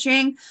types of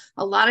itching.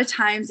 A lot of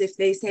times if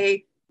they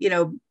say,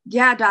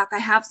 yeah, doc, I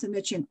have some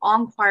itching,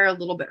 I'll inquire a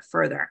little bit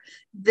further.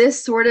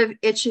 This sort of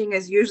itching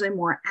is usually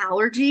more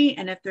allergy.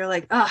 And if they're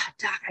like, oh,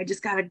 doc, I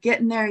just got to get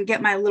in there and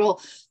get my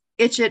little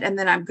itch it and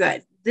then I'm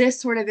good.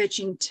 This sort of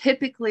itching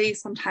typically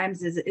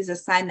sometimes is a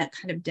sign that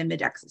kind of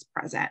Demodex is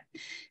present.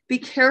 Be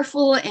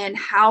careful in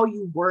how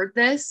you word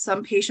this.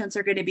 Some patients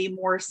are going to be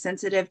more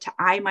sensitive to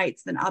eye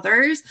mites than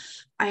others.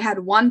 I had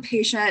one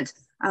patient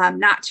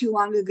not too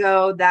long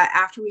ago that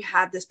after we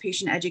had this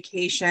patient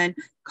education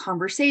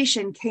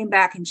conversation came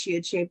back and she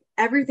had shaved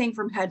everything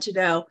from head to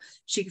toe.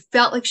 She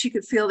felt like she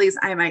could feel these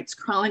eye mites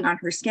crawling on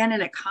her skin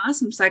and it caused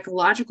some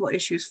psychological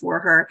issues for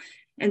her.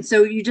 And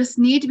so you just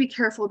need to be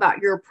careful about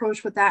your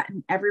approach with that.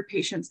 And every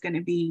patient's going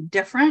to be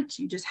different.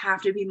 You just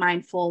have to be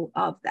mindful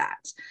of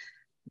that.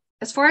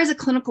 As far as a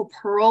clinical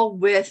pearl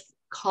with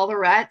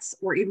collarettes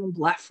or even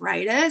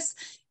blepharitis,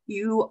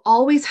 you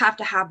always have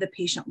to have the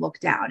patient look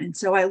down. And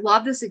so I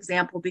love this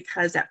example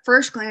because at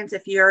first glance,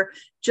 if you're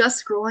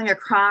just scrolling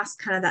across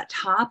kind of that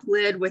top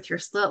lid with your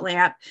slit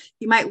lamp,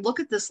 you might look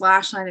at this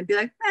lash line and be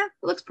like, it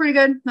looks pretty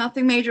good.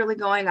 Nothing majorly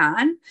going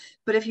on.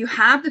 But if you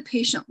have the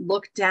patient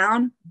look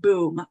down,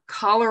 boom,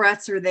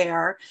 collarettes are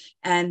there.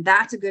 And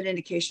that's a good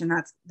indication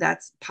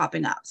that's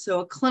popping up. So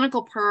a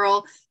clinical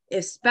pearl,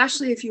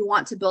 especially if you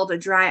want to build a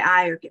dry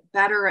eye or get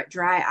better at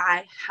dry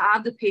eye,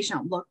 have the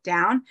patient look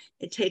down.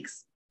 It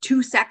takes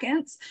 2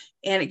 seconds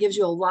and it gives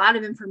you a lot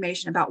of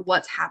information about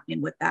what's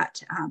happening with that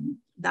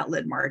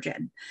lid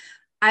margin.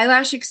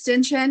 Eyelash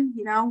extension,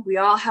 we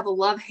all have a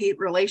love-hate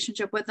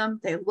relationship with them.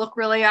 They look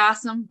really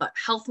awesome, but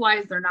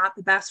health-wise, they're not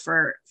the best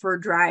for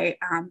dry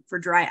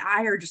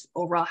eye or just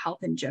overall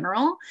health in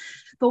general.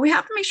 But we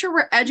have to make sure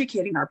we're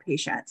educating our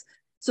patients.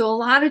 So a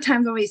lot of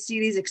times when we see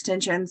these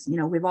extensions,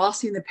 we've all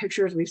seen the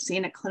pictures, we've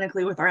seen it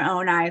clinically with our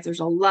own eyes. There's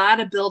a lot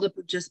of buildup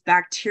of just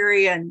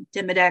bacteria and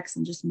Demodex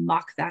and just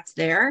muck that's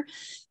there.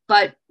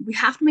 But we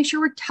have to make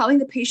sure we're telling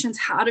the patients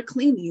how to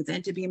clean these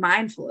and to be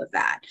mindful of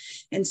that.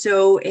 And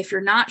so if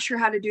you're not sure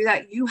how to do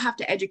that, you have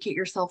to educate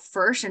yourself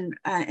first in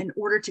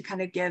order to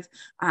kind of give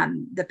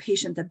the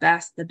patient the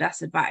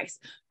best advice.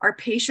 Our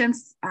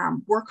patients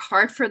work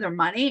hard for their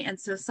money. And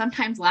so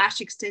sometimes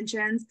lash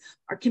extensions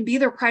can be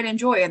their pride and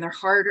joy, and they're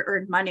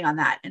hard-earned money on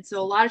that. And so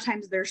a lot of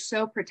times they're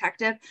so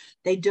protective,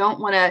 they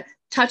don't want to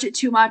touch it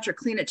too much or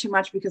clean it too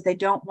much because they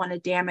don't want to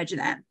damage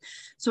them.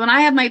 So when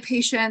I have my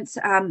patients,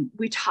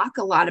 we talk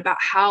a lot about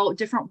how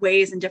different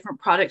ways and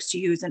different products to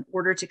use in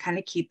order to kind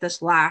of keep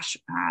this lash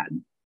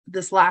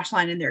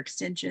line and their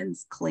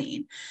extensions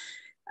clean.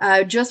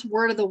 Just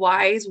word of the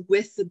wise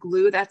with the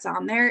glue that's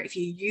on there. If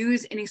you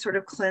use any sort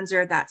of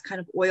cleanser that's kind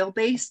of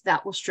oil-based,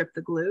 that will strip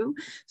the glue.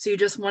 So you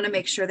just want to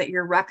make sure that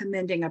you're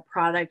recommending a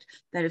product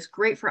that is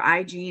great for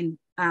eyelid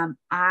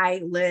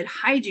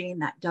hygiene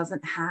that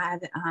doesn't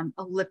have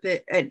a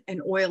lipid,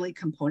 an oily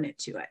component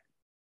to it.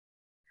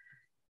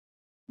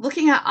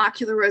 Looking at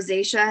ocular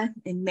rosacea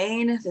in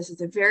Maine, this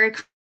is a very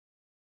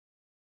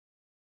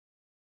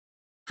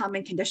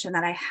common condition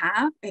that I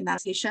have in my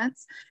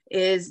patients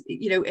is,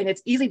 and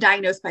it's easily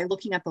diagnosed by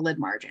looking at the lid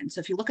margin. So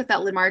if you look at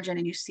that lid margin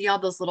and you see all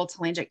those little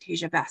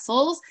telangiectasia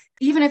vessels,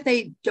 even if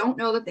they don't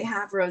know that they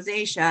have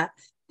rosacea,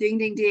 ding,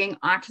 ding, ding,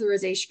 ocular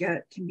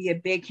rosacea can be a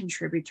big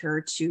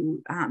contributor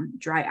to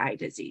dry eye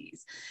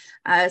disease.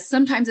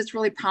 Sometimes it's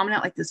really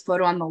prominent, like this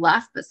photo on the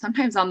left, but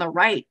sometimes on the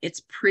right,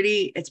 it's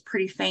pretty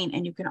faint,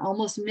 and you can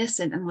almost miss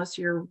it unless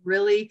you're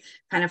really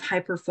kind of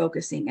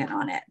hyper-focusing in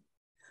on it.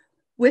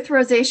 With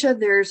rosacea,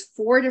 there's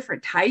 4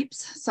 different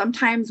types.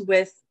 Sometimes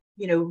with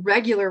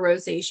regular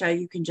rosacea,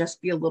 you can just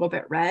be a little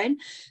bit red.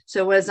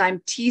 So as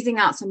I'm teasing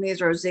out some of these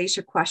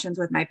rosacea questions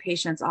with my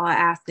patients, I'll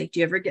ask, like, do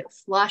you ever get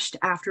flushed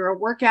after a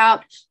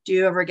workout? Do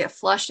you ever get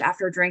flushed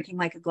after drinking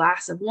like a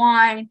glass of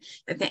wine?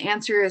 If the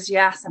answer is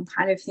yes, I'm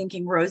kind of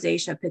thinking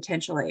rosacea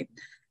potentially.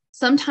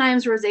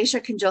 Sometimes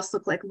rosacea can just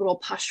look like little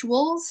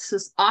pustules. So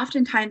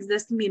oftentimes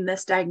this can be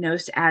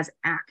misdiagnosed as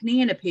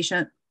acne, and a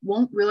patient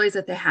won't realize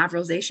that they have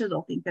rosacea.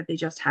 They'll think that they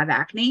just have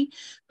acne.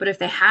 But if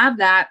they have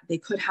that, they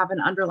could have an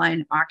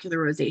underlying ocular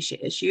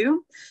rosacea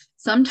issue.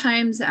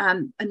 Sometimes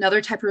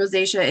another type of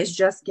rosacea is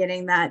just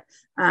getting that,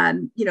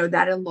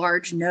 that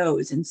enlarged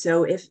nose. And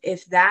so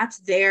if that's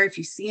there, if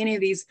you see any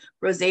of these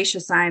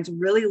rosacea signs,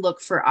 really look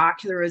for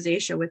ocular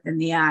rosacea within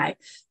the eye.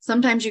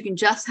 Sometimes you can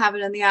just have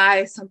it in the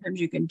eye. Sometimes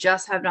you can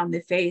just have it on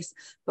the face.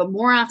 But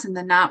more often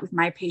than not, with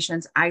my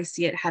patients, I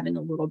see it having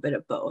a little bit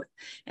of both.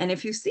 And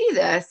if you see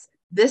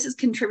this is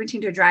contributing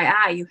to dry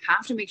eye, you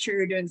have to make sure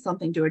you're doing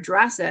something to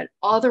address it.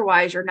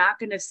 Otherwise, you're not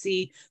going to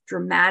see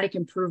dramatic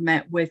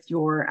improvement with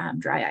your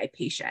dry eye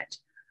patient.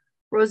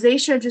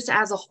 Rosacea, just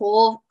as a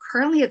whole,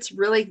 currently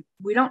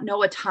we don't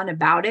know a ton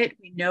about it.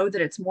 We know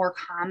that it's more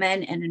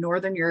common in a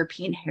Northern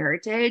European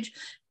heritage.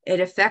 It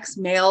affects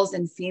males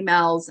and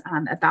females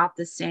about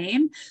the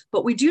same,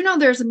 but we do know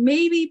there's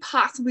maybe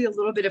possibly a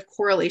little bit of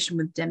correlation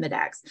with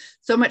Demodex.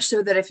 So much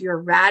so that if you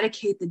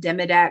eradicate the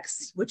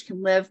Demodex, which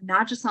can live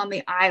not just on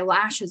the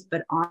eyelashes,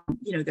 but on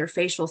their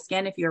facial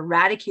skin, if you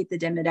eradicate the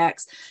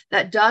Demodex,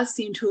 that does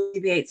seem to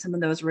alleviate some of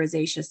those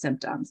rosacea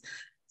symptoms.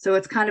 So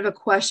it's kind of a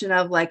question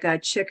of like a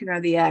chicken or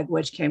the egg,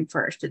 which came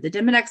first? Did the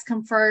Demodex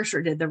come first,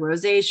 or did the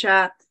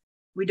rosacea?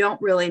 We don't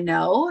really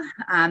know,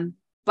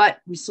 but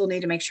we still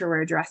need to make sure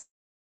we're addressing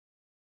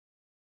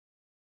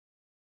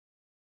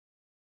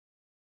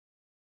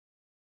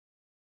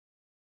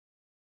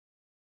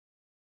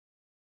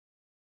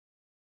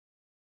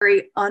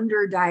very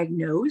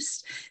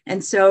underdiagnosed.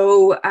 And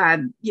so,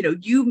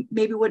 you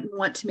maybe wouldn't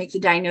want to make the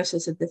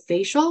diagnosis of the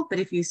facial, but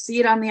if you see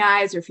it on the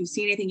eyes or if you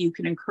see anything, you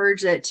can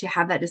encourage it to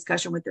have that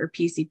discussion with their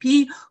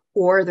PCP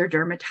or their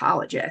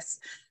dermatologist.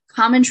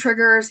 Common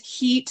triggers: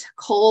 heat,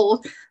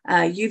 cold,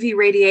 UV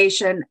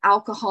radiation,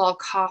 alcohol,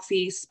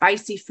 coffee,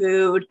 spicy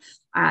food,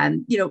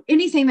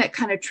 anything that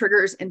kind of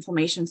triggers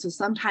inflammation. So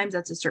sometimes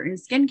that's a certain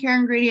skincare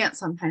ingredient,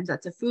 sometimes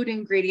that's a food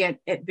ingredient.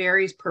 It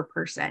varies per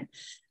person.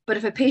 But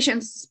if a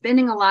patient's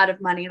spending a lot of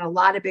money and a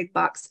lot of big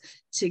bucks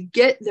to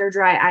get their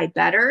dry eye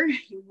better,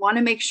 you want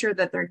to make sure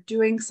that they're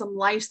doing some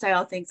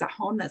lifestyle things at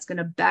home that's going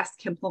to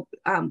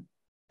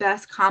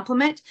best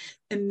complement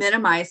and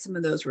minimize some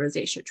of those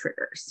rosacea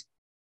triggers.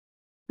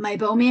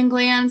 Meibomian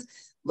glands,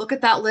 look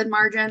at that lid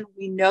margin.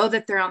 We know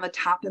that they're on the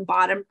top and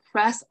bottom.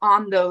 Press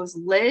on those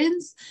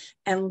lids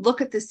and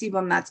look at the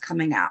sebum that's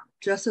coming out.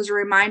 Just as a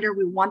reminder,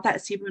 we want that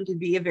sebum to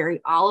be a very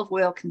olive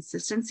oil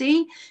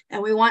consistency.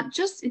 And we want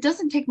it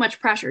doesn't take much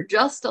pressure,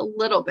 just a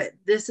little bit.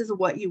 This is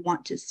what you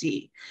want to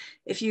see.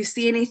 If you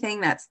see anything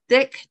that's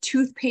thick,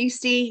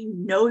 toothpastey, you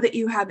know that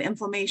you have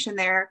inflammation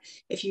there.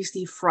 If you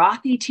see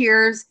frothy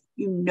tears,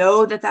 you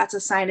know that that's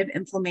a sign of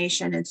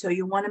inflammation. And so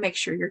you want to make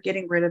sure you're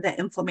getting rid of that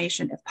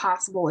inflammation if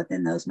possible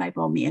within those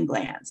meibomian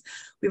glands.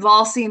 We've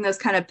all seen those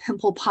kind of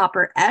pimple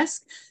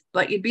popper-esque,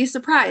 but you'd be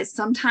surprised.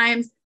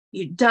 Sometimes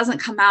it doesn't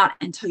come out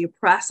until you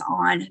press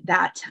on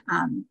that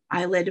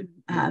eyelid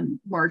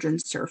margin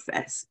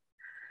surface.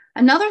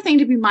 Another thing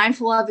to be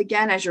mindful of,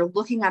 again, as you're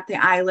looking at the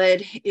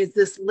eyelid, is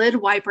this lid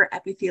wiper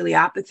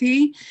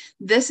epitheliopathy.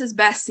 This is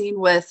best seen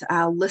with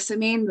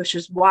listamine, which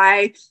is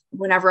why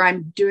whenever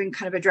I'm doing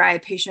kind of a dry eye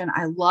patient,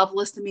 I love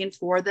listamine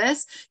for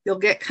this. You'll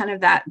get kind of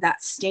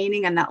that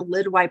staining and that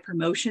lid wiper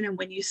motion. And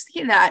when you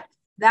see that,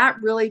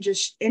 that really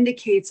just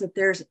indicates that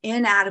there's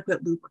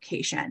inadequate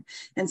lubrication.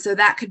 And so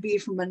that could be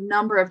from a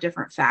number of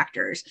different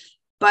factors,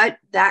 but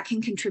that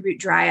can contribute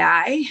dry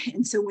eye.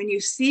 And so when you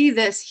see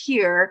this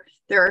here,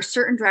 there are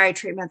certain dry eye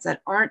treatments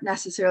that aren't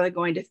necessarily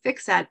going to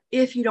fix that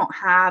if you don't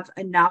have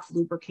enough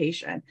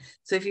lubrication.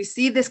 So if you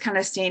see this kind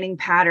of staining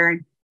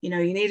pattern, you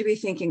need to be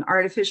thinking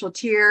artificial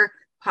tear,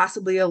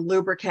 possibly a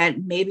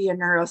lubricant, maybe a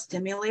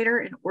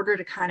neurostimulator in order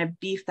to kind of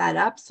beef that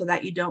up so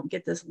that you don't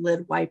get this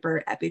lid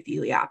wiper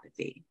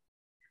epitheliopathy.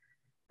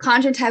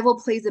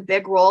 Conjunctival plays a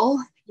big role.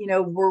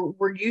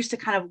 We're used to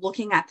kind of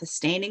looking at the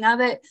staining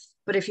of it,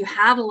 but if you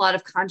have a lot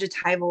of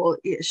conjunctival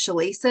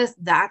chalasis,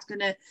 that's going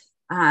to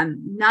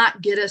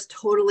not get us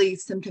totally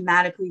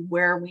symptomatically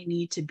where we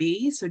need to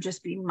be. So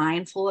just be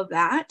mindful of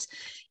that.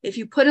 If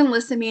you put in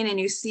listamine and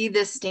you see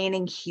this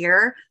staining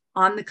here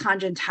on the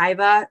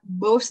conjunctiva,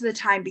 most of the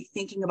time be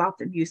thinking about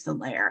the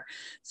mucin layer.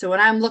 So when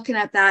I'm looking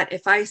at that,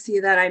 if I see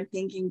that, I'm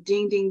thinking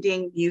ding, ding,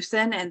 ding,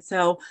 mucin. And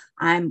so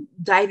I'm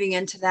diving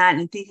into that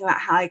and thinking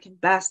about how I can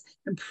best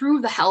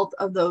improve the health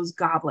of those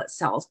goblet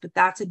cells. But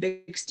that's a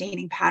big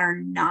staining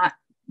pattern not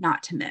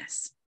to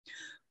miss.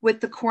 With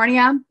the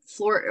cornea,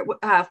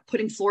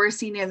 putting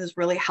fluorescein in is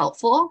really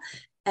helpful.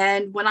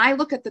 And when I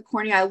look at the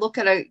cornea, I look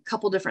at a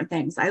couple different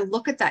things. I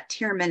look at that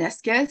tear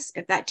meniscus.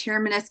 If that tear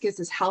meniscus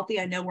is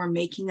healthy, I know we're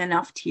making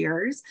enough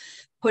tears.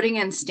 Putting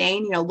in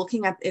stain,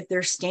 looking at if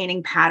there's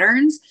staining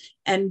patterns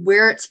and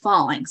where it's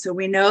falling. So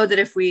we know that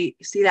if we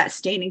see that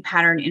staining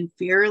pattern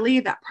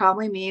inferiorly, that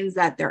probably means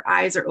that their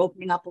eyes are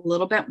opening up a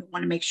little bit. We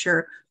want to make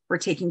sure we're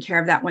taking care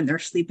of that when they're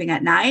sleeping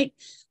at night.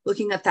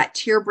 Looking at that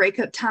tear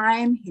breakup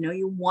time,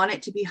 you want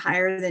it to be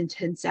higher than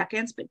 10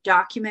 seconds, but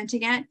documenting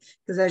it,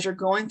 because as you're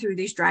going through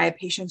these dry eye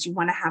patients, you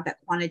want to have that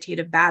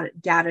quantitative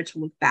data to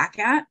look back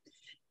at.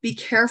 Be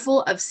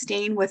careful of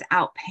stain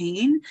without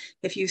pain.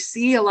 If you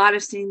see a lot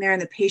of stain there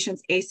and the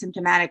patient's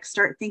asymptomatic,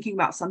 start thinking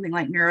about something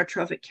like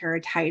neurotrophic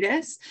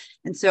keratitis.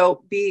 And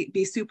so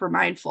be super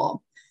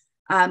mindful.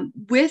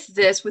 With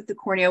the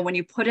cornea, when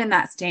you put in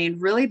that stain,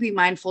 really be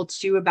mindful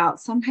too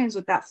about sometimes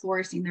with that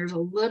fluorescein, there's a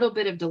little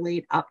bit of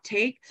delayed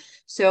uptake.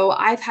 So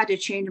I've had to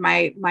change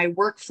my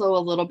workflow a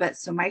little bit.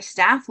 So my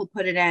staff will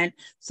put it in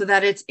so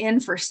that it's in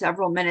for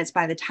several minutes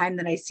by the time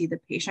that I see the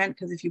patient.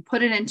 Because if you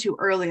put it in too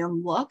early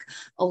and look,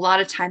 a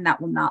lot of time that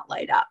will not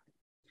light up.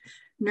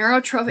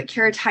 Neurotrophic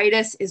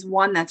keratitis is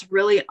one that's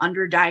really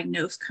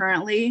underdiagnosed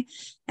currently.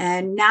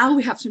 And now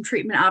we have some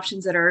treatment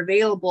options that are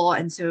available.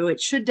 And so it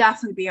should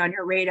definitely be on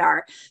your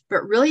radar.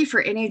 But really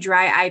for any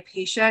dry eye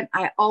patient,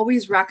 I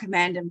always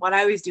recommend, and what I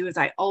always do is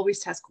I always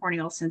test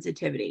corneal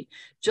sensitivity.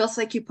 Just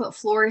like you put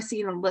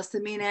fluorescein and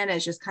listamine in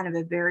as just kind of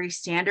a very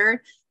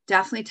standard,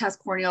 definitely test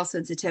corneal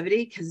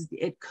sensitivity because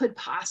it could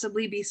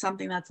possibly be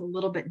something that's a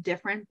little bit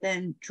different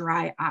than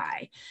dry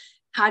eye.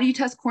 How do you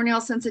test corneal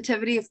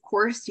sensitivity? Of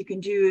course, you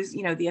can use,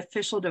 the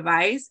official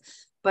device,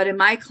 but in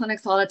my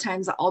clinics, a lot of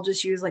times I'll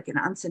just use like an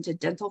unscented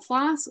dental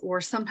floss,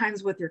 or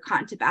sometimes with your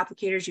cotton tip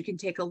applicators, you can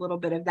take a little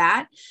bit of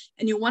that.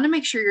 And you want to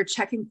make sure you're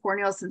checking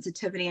corneal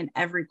sensitivity in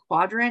every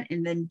quadrant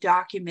and then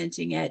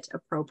documenting it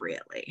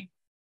appropriately.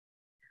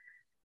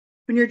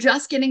 When you're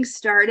just getting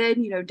started,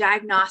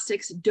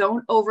 diagnostics,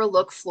 don't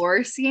overlook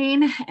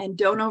fluorescein and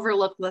don't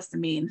overlook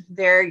listamine.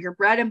 They're your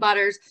bread and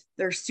butters.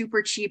 They're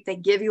super cheap. They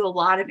give you a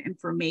lot of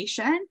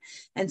information.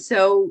 And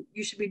so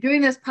you should be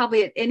doing this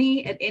probably at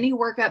any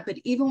workup, but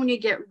even when you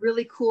get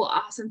really cool,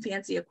 awesome,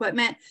 fancy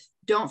equipment,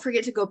 don't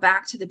forget to go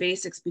back to the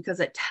basics because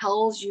it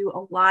tells you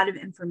a lot of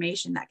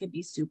information that can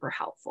be super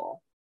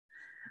helpful.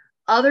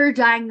 Other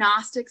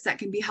diagnostics that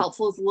can be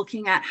helpful is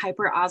looking at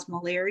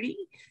hyperosmolarity.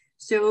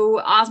 So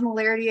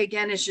osmolarity,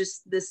 again, is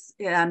just this,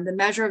 the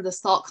measure of the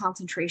salt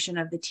concentration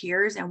of the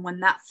tears. And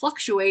when that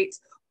fluctuates,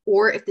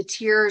 or if the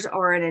tears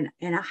are in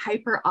a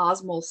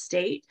hyperosmolar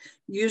state,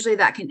 usually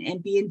that can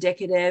be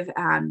indicative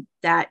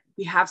that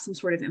we have some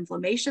sort of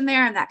inflammation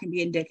there, and that can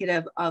be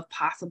indicative of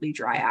possibly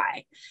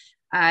dry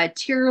eye.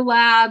 Tear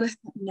lab,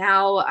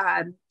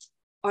 now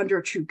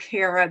under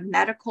Trucara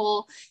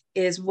Medical,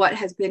 is what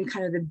has been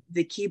kind of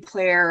the key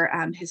player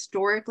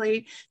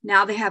historically.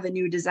 Now they have a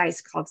new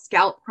device called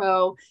Scout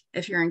Pro.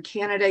 If you're in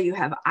Canada, you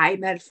have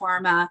iMed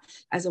Pharma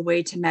as a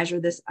way to measure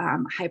this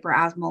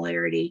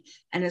hyperosmolarity.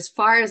 And as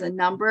far as a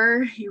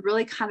number, you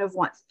really kind of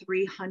want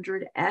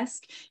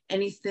 300-esque.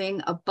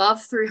 Anything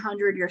above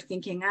 300, you're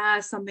thinking,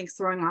 something's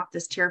throwing off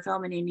this tear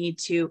film and you need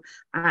to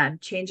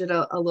change it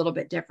a little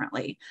bit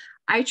differently.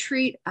 I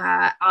treat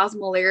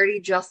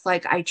osmolarity just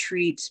like I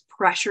treat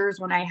pressures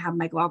when I have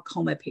my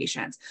glaucoma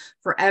patients.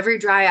 For every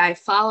dry eye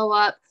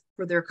follow-up,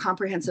 for their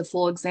comprehensive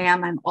full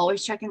exam, I'm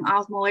always checking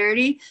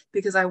osmolarity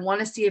because I want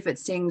to see if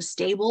it's staying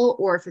stable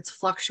or if it's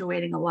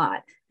fluctuating a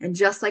lot. And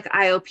just like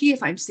IOP,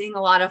 if I'm seeing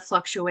a lot of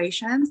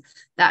fluctuations,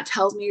 that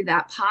tells me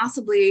that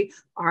possibly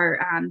our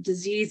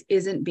disease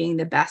isn't being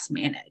the best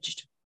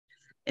managed.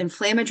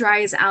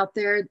 Inflamadry is out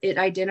there. It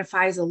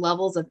identifies the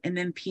levels of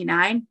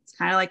MMP9. It's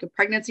kind of like a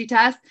pregnancy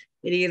test.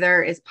 It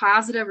either is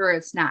positive or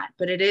it's not,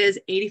 but it is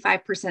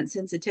 85%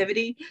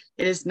 sensitivity.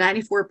 It is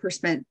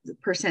 94%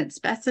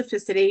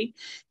 specificity.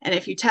 And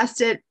if you test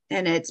it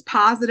and it's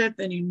positive,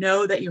 then you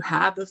know that you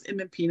have those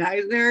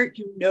MMP9s there.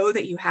 You know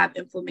that you have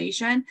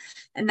inflammation.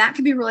 And that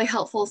can be really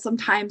helpful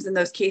sometimes in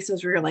those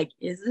cases where you're like,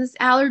 is this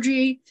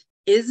allergy?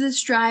 Is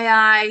this dry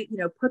eye?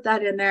 Put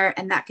that in there,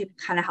 and that can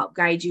kind of help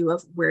guide you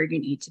of where you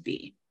need to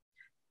be.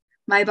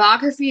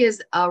 Mybography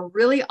is a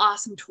really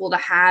awesome tool to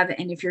have.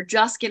 And if you're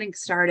just getting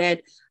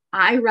started,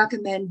 I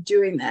recommend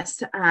doing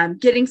this,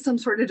 getting some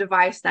sort of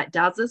device that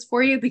does this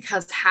for you,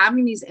 because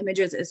having these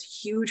images is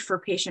huge for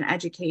patient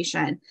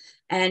education.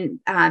 And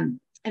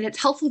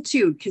it's helpful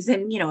too, because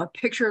then, a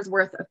picture is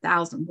worth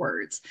 1,000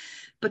 words.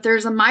 But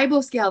there's a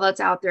Mybo scale that's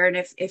out there. And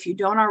if you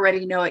don't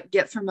already know it,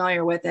 get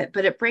familiar with it.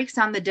 But it breaks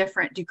down the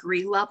different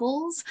degree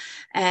levels.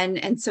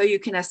 And so you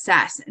can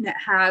assess, and it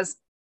has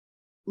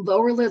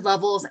lower lid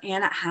levels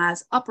and it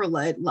has upper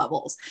lid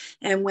levels.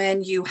 And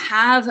when you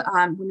have,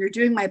 when you're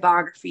doing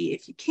mybography,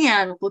 if you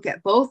can, look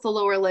at both the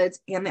lower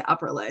lids and the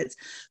upper lids.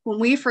 When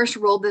we first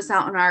rolled this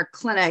out in our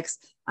clinics,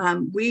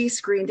 we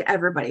screened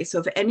everybody. So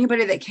if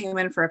anybody that came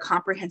in for a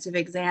comprehensive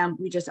exam,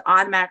 we just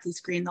automatically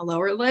screened the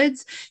lower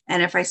lids.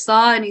 And if I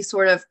saw any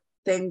sort of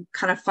thing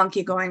kind of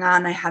funky going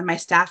on, I had my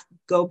staff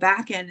go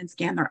back in and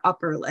scan their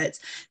upper lids.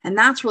 And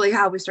that's really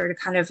how we started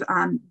kind of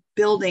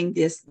building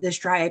this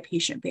dry eye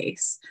patient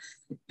base.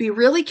 Be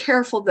really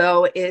careful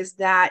though, is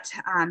that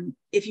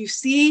if you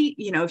see,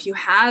 if you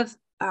have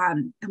a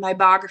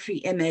mybography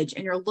image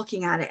and you're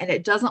looking at it and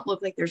it doesn't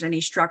look like there's any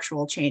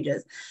structural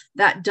changes,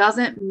 that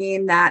doesn't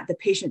mean that the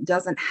patient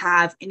doesn't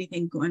have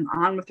anything going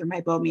on with their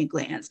meibomian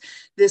glands.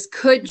 This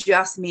could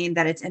just mean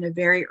that it's in a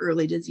very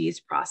early disease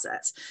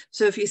process.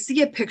 So if you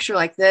see a picture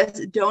like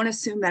this, don't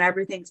assume that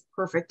everything's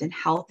perfect and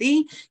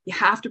healthy. You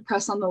have to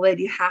press on the lid.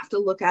 You have to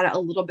look at it a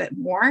little bit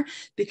more,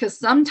 because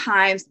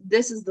sometimes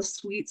this is the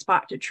sweet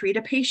spot to treat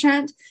a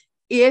patient.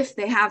 If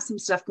they have some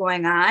stuff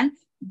going on,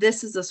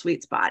 this is a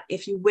sweet spot.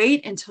 If you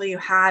wait until you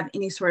have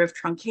any sort of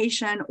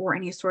truncation or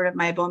any sort of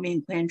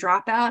meibomian gland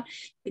dropout,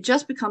 it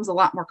just becomes a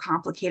lot more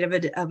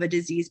complicated of a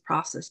disease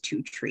process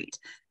to treat.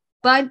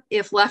 But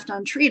if left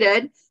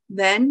untreated,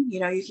 then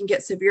you can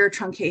get severe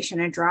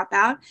truncation and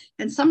dropout.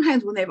 And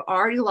sometimes when they've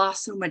already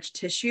lost so much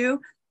tissue,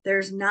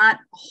 there's not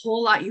a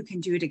whole lot you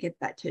can do to get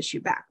that tissue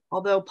back.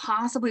 Although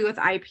possibly with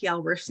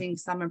IPL, we're seeing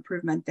some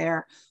improvement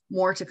there,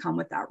 more to come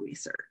with that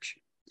research.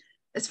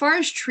 As far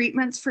as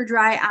treatments for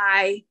dry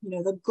eye,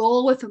 the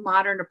goal with a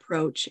modern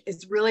approach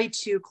is really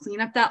to clean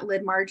up that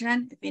lid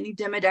margin. If any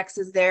Demodex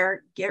is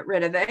there, get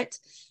rid of it.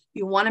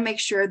 You want to make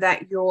sure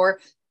that you're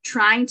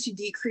trying to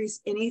decrease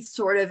any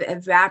sort of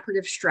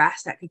evaporative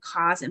stress that could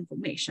cause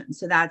inflammation.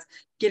 So that's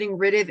getting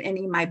rid of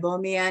any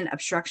meibomian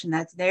obstruction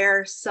that's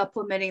there,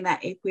 supplementing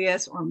that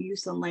aqueous or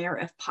mucin layer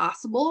if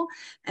possible,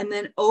 and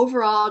then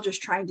overall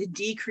just trying to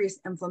decrease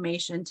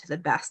inflammation to the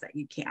best that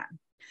you can.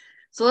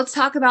 So let's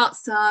talk about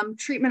some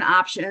treatment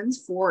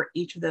options for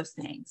each of those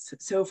things.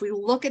 So if we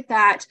look at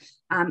that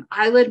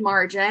eyelid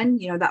margin,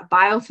 that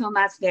biofilm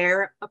that's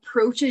there,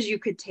 approaches you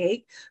could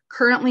take.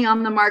 Currently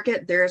on the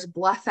market, there's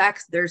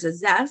Blefx, there's a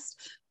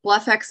Zest.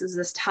 Blefx is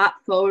this top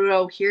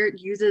photo here. It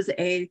uses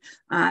a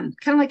kind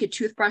of like a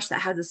toothbrush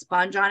that has a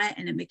sponge on it,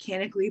 and it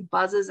mechanically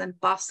buzzes and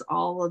buffs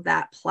all of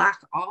that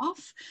plaque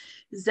off.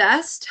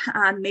 Zest,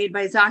 made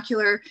by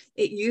Ocular,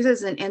 it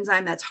uses an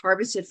enzyme that's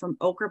harvested from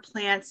okra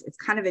plants. It's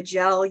kind of a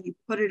gel. You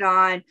put it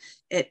on,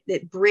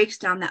 it breaks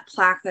down that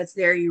plaque that's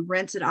there. You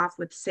rinse it off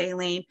with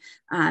saline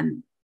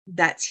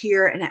that's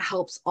here, and it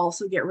helps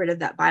also get rid of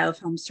that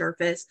biofilm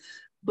surface.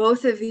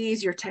 Both of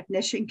these your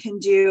technician can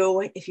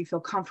do if you feel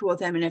comfortable with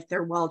them, and if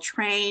they're well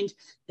trained,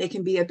 they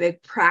can be a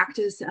big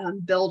practice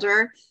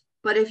builder.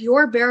 But if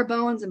you're bare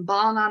bones and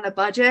balling on a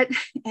budget,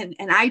 and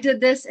I did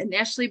this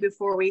initially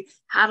before we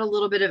had a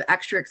little bit of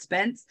extra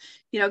expense,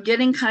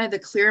 getting kind of the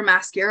clear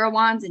mascara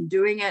wands and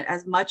doing it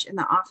as much in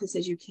the office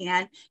as you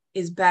can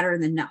is better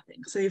than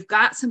nothing. So you've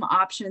got some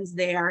options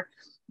there.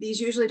 These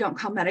usually don't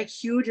come at a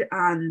huge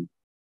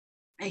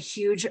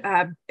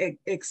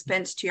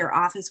expense to your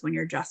office when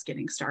you're just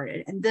getting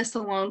started. And this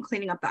alone,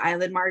 cleaning up the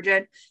eyelid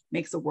margin,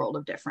 makes a world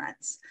of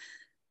difference.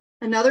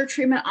 Another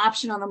treatment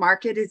option on the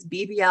market is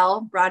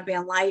BBL,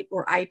 broadband light,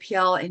 or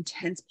IPL,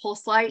 intense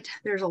pulse light.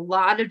 There's a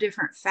lot of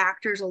different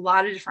factors, a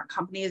lot of different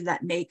companies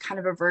that make kind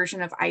of a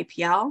version of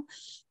IPL.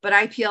 But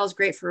IPL is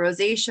great for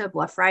rosacea,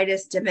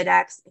 blepharitis,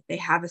 Demodex. If they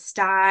have a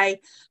sty,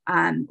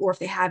 or if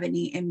they have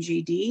any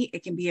MGD,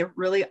 it can be a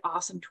really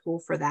awesome tool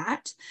for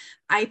that.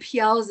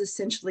 IPL is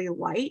essentially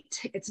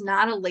light. It's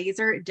not a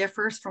laser. It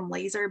differs from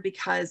laser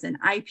because an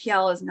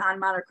IPL is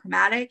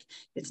non-monochromatic,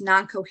 it's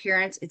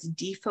non-coherent, it's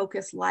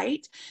defocused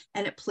light,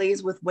 and it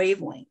plays with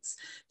wavelengths.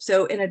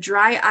 So in a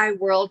dry eye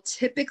world,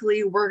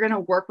 typically we're going to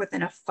work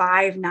within a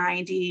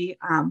 590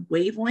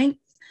 wavelength.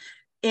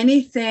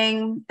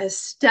 Anything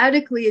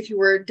aesthetically, if you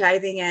were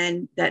diving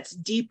in, that's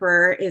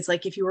deeper is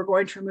like if you were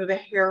going to remove a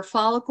hair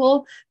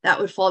follicle, that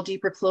would fall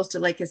deeper, close to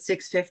like a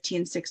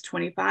 615,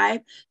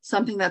 625.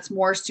 Something that's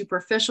more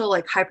superficial,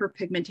 like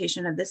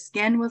hyperpigmentation of the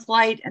skin with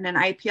light, and an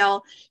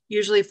IPL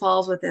usually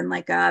falls within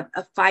like a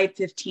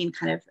 515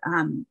 kind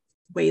of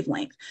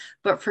wavelength.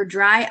 But for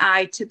dry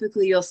eye,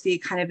 typically you'll see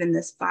kind of in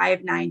this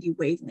 590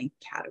 wavelength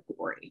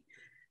category.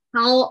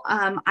 How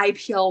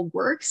IPL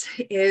works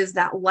is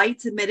that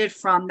light's emitted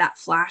from that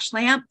flash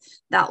lamp.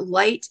 That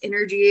light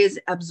energy is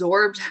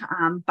absorbed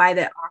by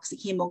the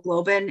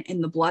oxyhemoglobin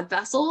in the blood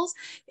vessels.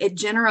 It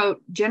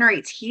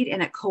generates heat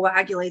and it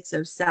coagulates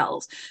those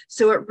cells.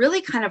 So it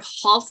really kind of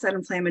halts that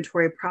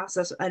inflammatory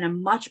process in a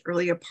much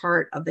earlier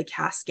part of the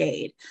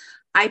cascade.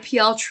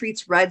 IPL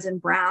treats reds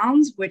and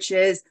browns, which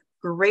is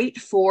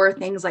great for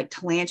things like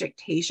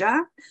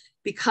telangiectasia.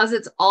 Because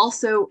it's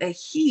also a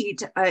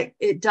heat,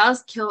 it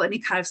does kill any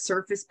kind of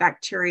surface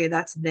bacteria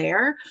that's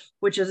there,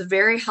 which is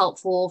very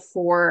helpful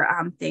for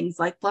things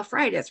like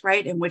blepharitis,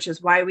 right? And which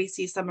is why we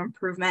see some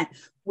improvement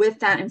with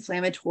that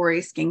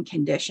inflammatory skin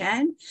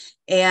condition.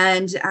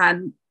 And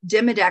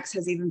Demodex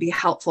has even been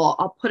helpful.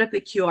 I'll put up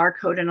a QR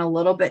code in a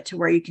little bit to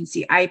where you can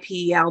see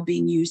IPL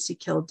being used to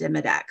kill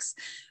Demodex.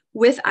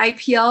 With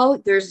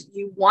IPL,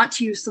 you want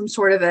to use some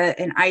sort of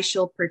an eye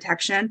shield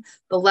protection.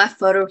 The left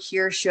photo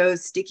here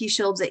shows sticky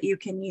shields that you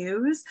can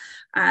use.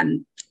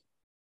 And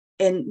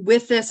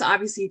with this,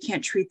 obviously you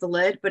can't treat the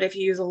lid, but if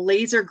you use a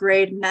laser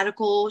grade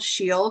medical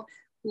shield,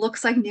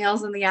 looks like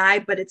nails in the eye,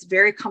 but it's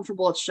very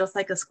comfortable. It's just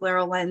like a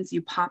scleral lens.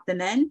 You pop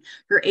them in,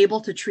 you're able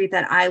to treat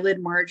that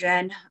eyelid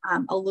margin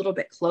a little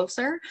bit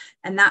closer,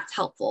 and that's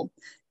helpful.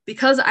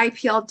 Because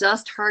IPL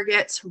does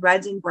target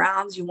reds and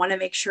browns, you want to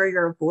make sure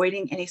you're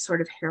avoiding any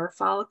sort of hair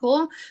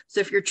follicle. So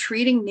if you're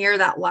treating near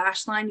that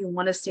lash line, you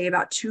want to stay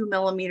about 2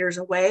 millimeters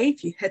away.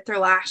 If you hit their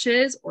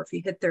lashes or if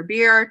you hit their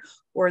beard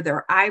or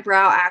their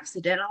eyebrow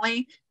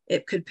accidentally,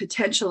 it could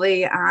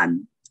potentially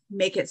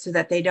make it so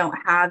that they don't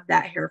have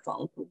that hair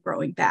follicle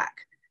growing back.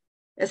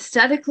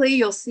 Aesthetically,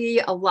 you'll see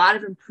a lot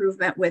of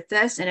improvement with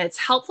this, and it's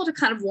helpful to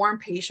kind of warn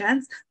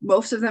patients.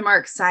 Most of them are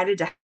excited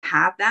to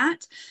have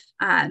that.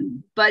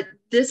 But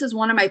this is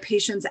one of my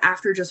patients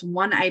after just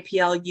one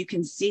IPL. You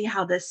can see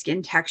how the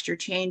skin texture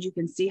changed. You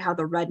can see how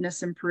the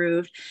redness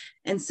improved.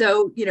 And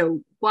so,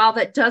 while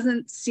that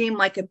doesn't seem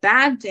like a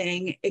bad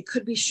thing, it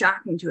could be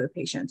shocking to a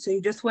patient. So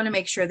you just want to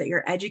make sure that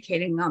you're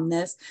educating on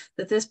this,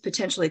 that this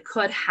potentially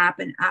could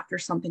happen after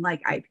something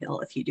like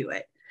IPL if you do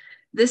it.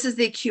 This is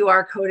the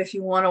QR code if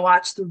you want to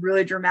watch the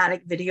really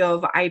dramatic video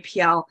of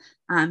IPL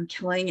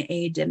killing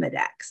a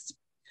Demodex.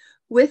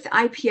 With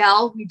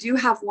IPL, we do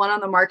have one on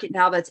the market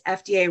now that's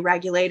FDA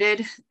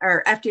regulated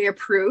or FDA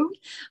approved,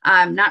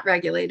 not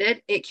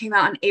regulated. It came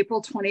out in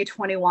April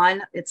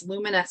 2021. It's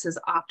Luminis's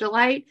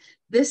Optolite.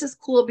 This is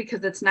cool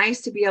because it's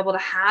nice to be able to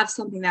have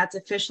something that's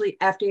officially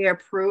FDA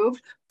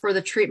approved for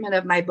the treatment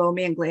of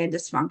meibomian gland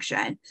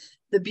dysfunction.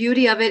 The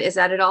beauty of it is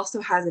that it also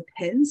has a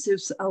pin,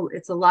 so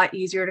it's a lot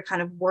easier to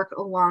kind of work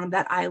along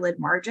that eyelid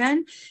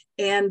margin.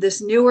 And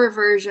this newer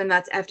version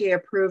that's FDA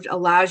approved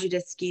allows you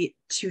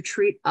to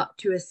treat up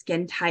to a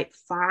skin type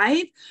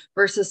 5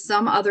 versus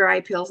some other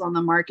IPLs on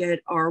the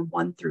market are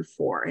 1 through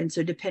 4. And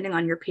so depending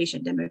on your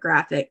patient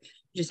demographic,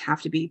 you just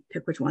have to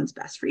pick which one's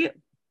best for you.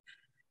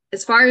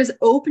 As far as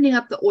opening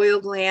up the oil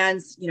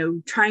glands,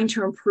 trying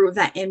to improve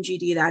that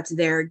MGD that's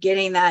there,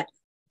 getting that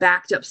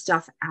backed up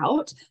stuff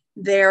out,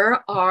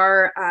 there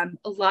are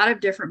a lot of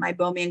different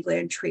meibomian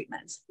gland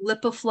treatments.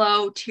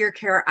 LipiFlow,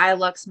 TearCare,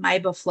 iLux,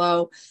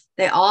 MeiboFlow,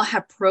 they all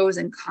have pros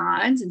and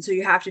cons. And so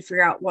you have to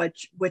figure out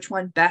which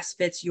one best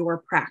fits your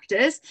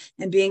practice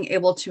and being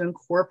able to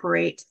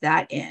incorporate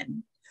that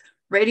in.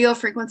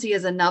 Radiofrequency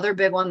is another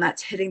big one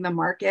that's hitting the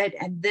market.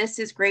 And this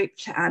is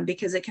great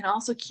because it can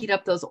also heat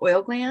up those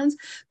oil glands.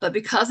 But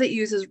because it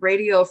uses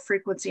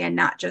radiofrequency and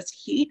not just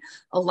heat,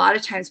 a lot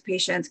of times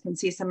patients can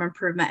see some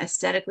improvement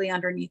aesthetically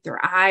underneath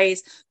their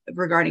eyes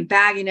regarding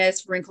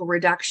bagginess, wrinkle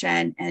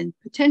reduction, and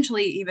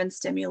potentially even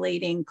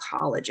stimulating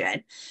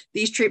collagen.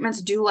 These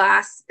treatments do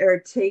last or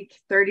take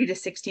 30 to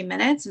 60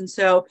 minutes. And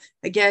so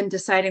again,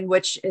 deciding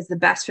which is the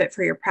best fit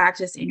for your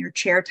practice in your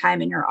chair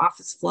time, in your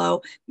office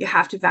flow, you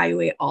have to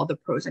evaluate all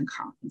the pros and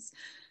cons.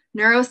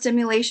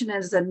 Neurostimulation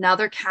is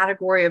another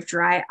category of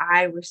dry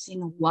eye. We're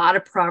seeing a lot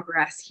of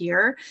progress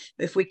here.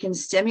 If we can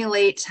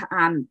stimulate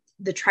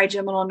the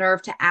trigeminal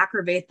nerve to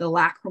activate the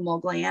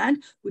lacrimal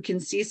gland. We can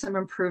see some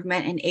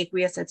improvement in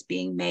aqueous that's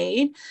being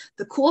made.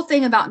 The cool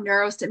thing about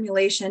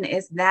neurostimulation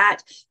is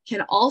that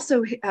can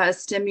also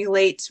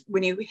stimulate,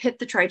 when you hit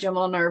the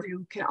trigeminal nerve,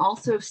 you can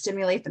also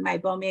stimulate the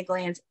meibomian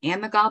glands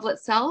and the goblet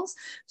cells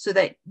so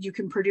that you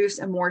can produce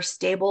a more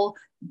stable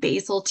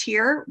basal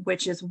tear,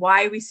 which is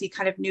why we see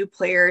kind of new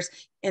players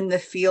in the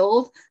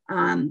field,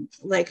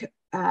 like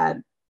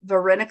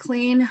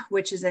varenicline,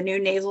 which is a new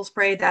nasal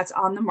spray that's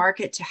on the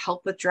market to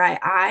help with dry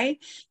eye.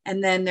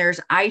 And then there's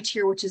eye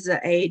tear, which is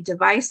a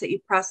device that you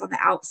press on the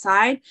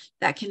outside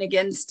that can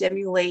again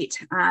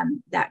stimulate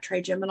that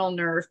trigeminal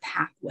nerve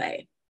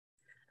pathway.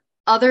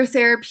 Other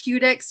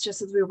therapeutics,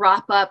 just as we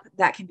wrap up,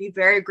 that can be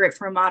very great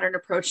for a modern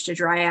approach to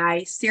dry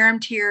eye: serum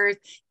tears,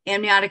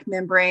 amniotic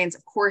membranes.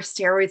 Of course,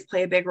 steroids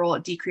play a big role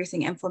at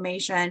decreasing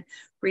inflammation.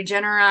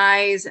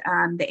 Regenerize,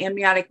 the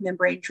amniotic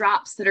membrane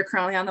drops that are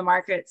currently on the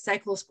market,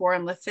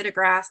 cyclosporin,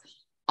 lifitegrast,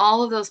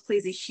 all of those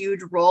plays a huge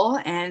role.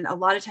 And a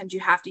lot of times you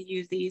have to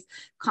use these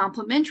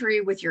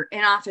complementary with your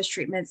in-office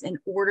treatments in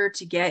order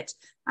to get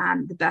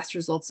the best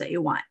results that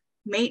you want.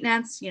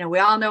 Maintenance, we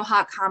all know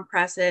hot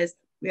compresses.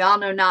 We all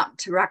know not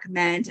to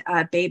recommend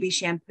baby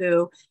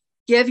shampoo.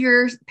 Give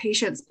your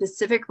patient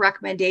specific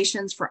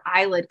recommendations for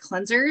eyelid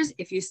cleansers.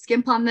 If you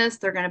skimp on this,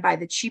 they're going to buy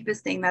the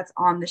cheapest thing that's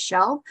on the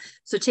shelf.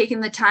 So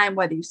taking the time,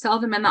 whether you sell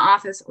them in the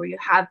office or you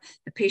have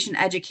the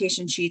patient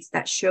education sheets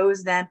that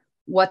shows them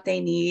what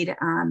they need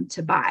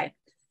to buy.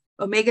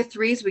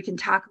 Omega-3s, we can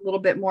talk a little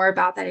bit more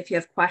about that if you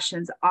have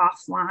questions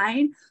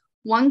offline.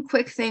 One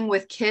quick thing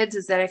with kids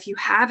is that if you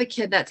have a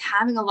kid that's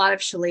having a lot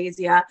of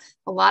chalasia,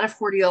 a lot of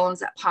hordeolums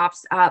that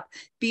pops up,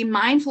 be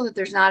mindful that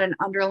there's not an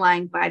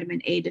underlying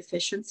vitamin A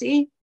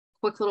deficiency.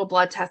 Quick little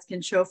blood test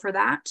can show for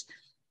that.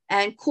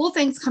 And cool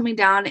things coming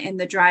down in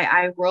the dry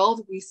eye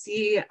world, we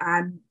see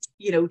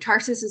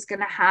Tarsus is going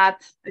to have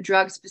a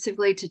drug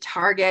specifically to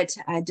target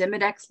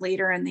Demodex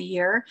later in the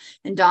year.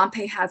 And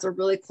Dompe has a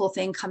really cool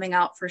thing coming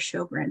out for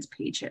Sjogren's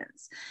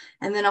patients.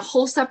 And then a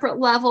whole separate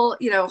level,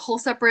 a whole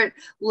separate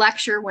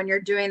lecture when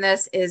you're doing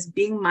this is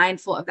being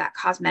mindful of that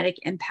cosmetic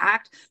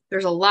impact.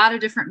 There's a lot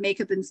of different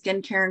makeup and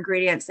skincare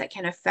ingredients that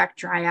can affect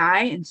dry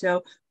eye. And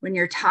so when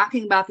you're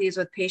talking about these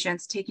with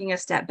patients, taking a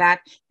step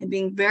back and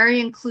being very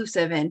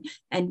inclusive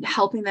and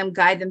helping them,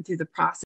 guide them through the process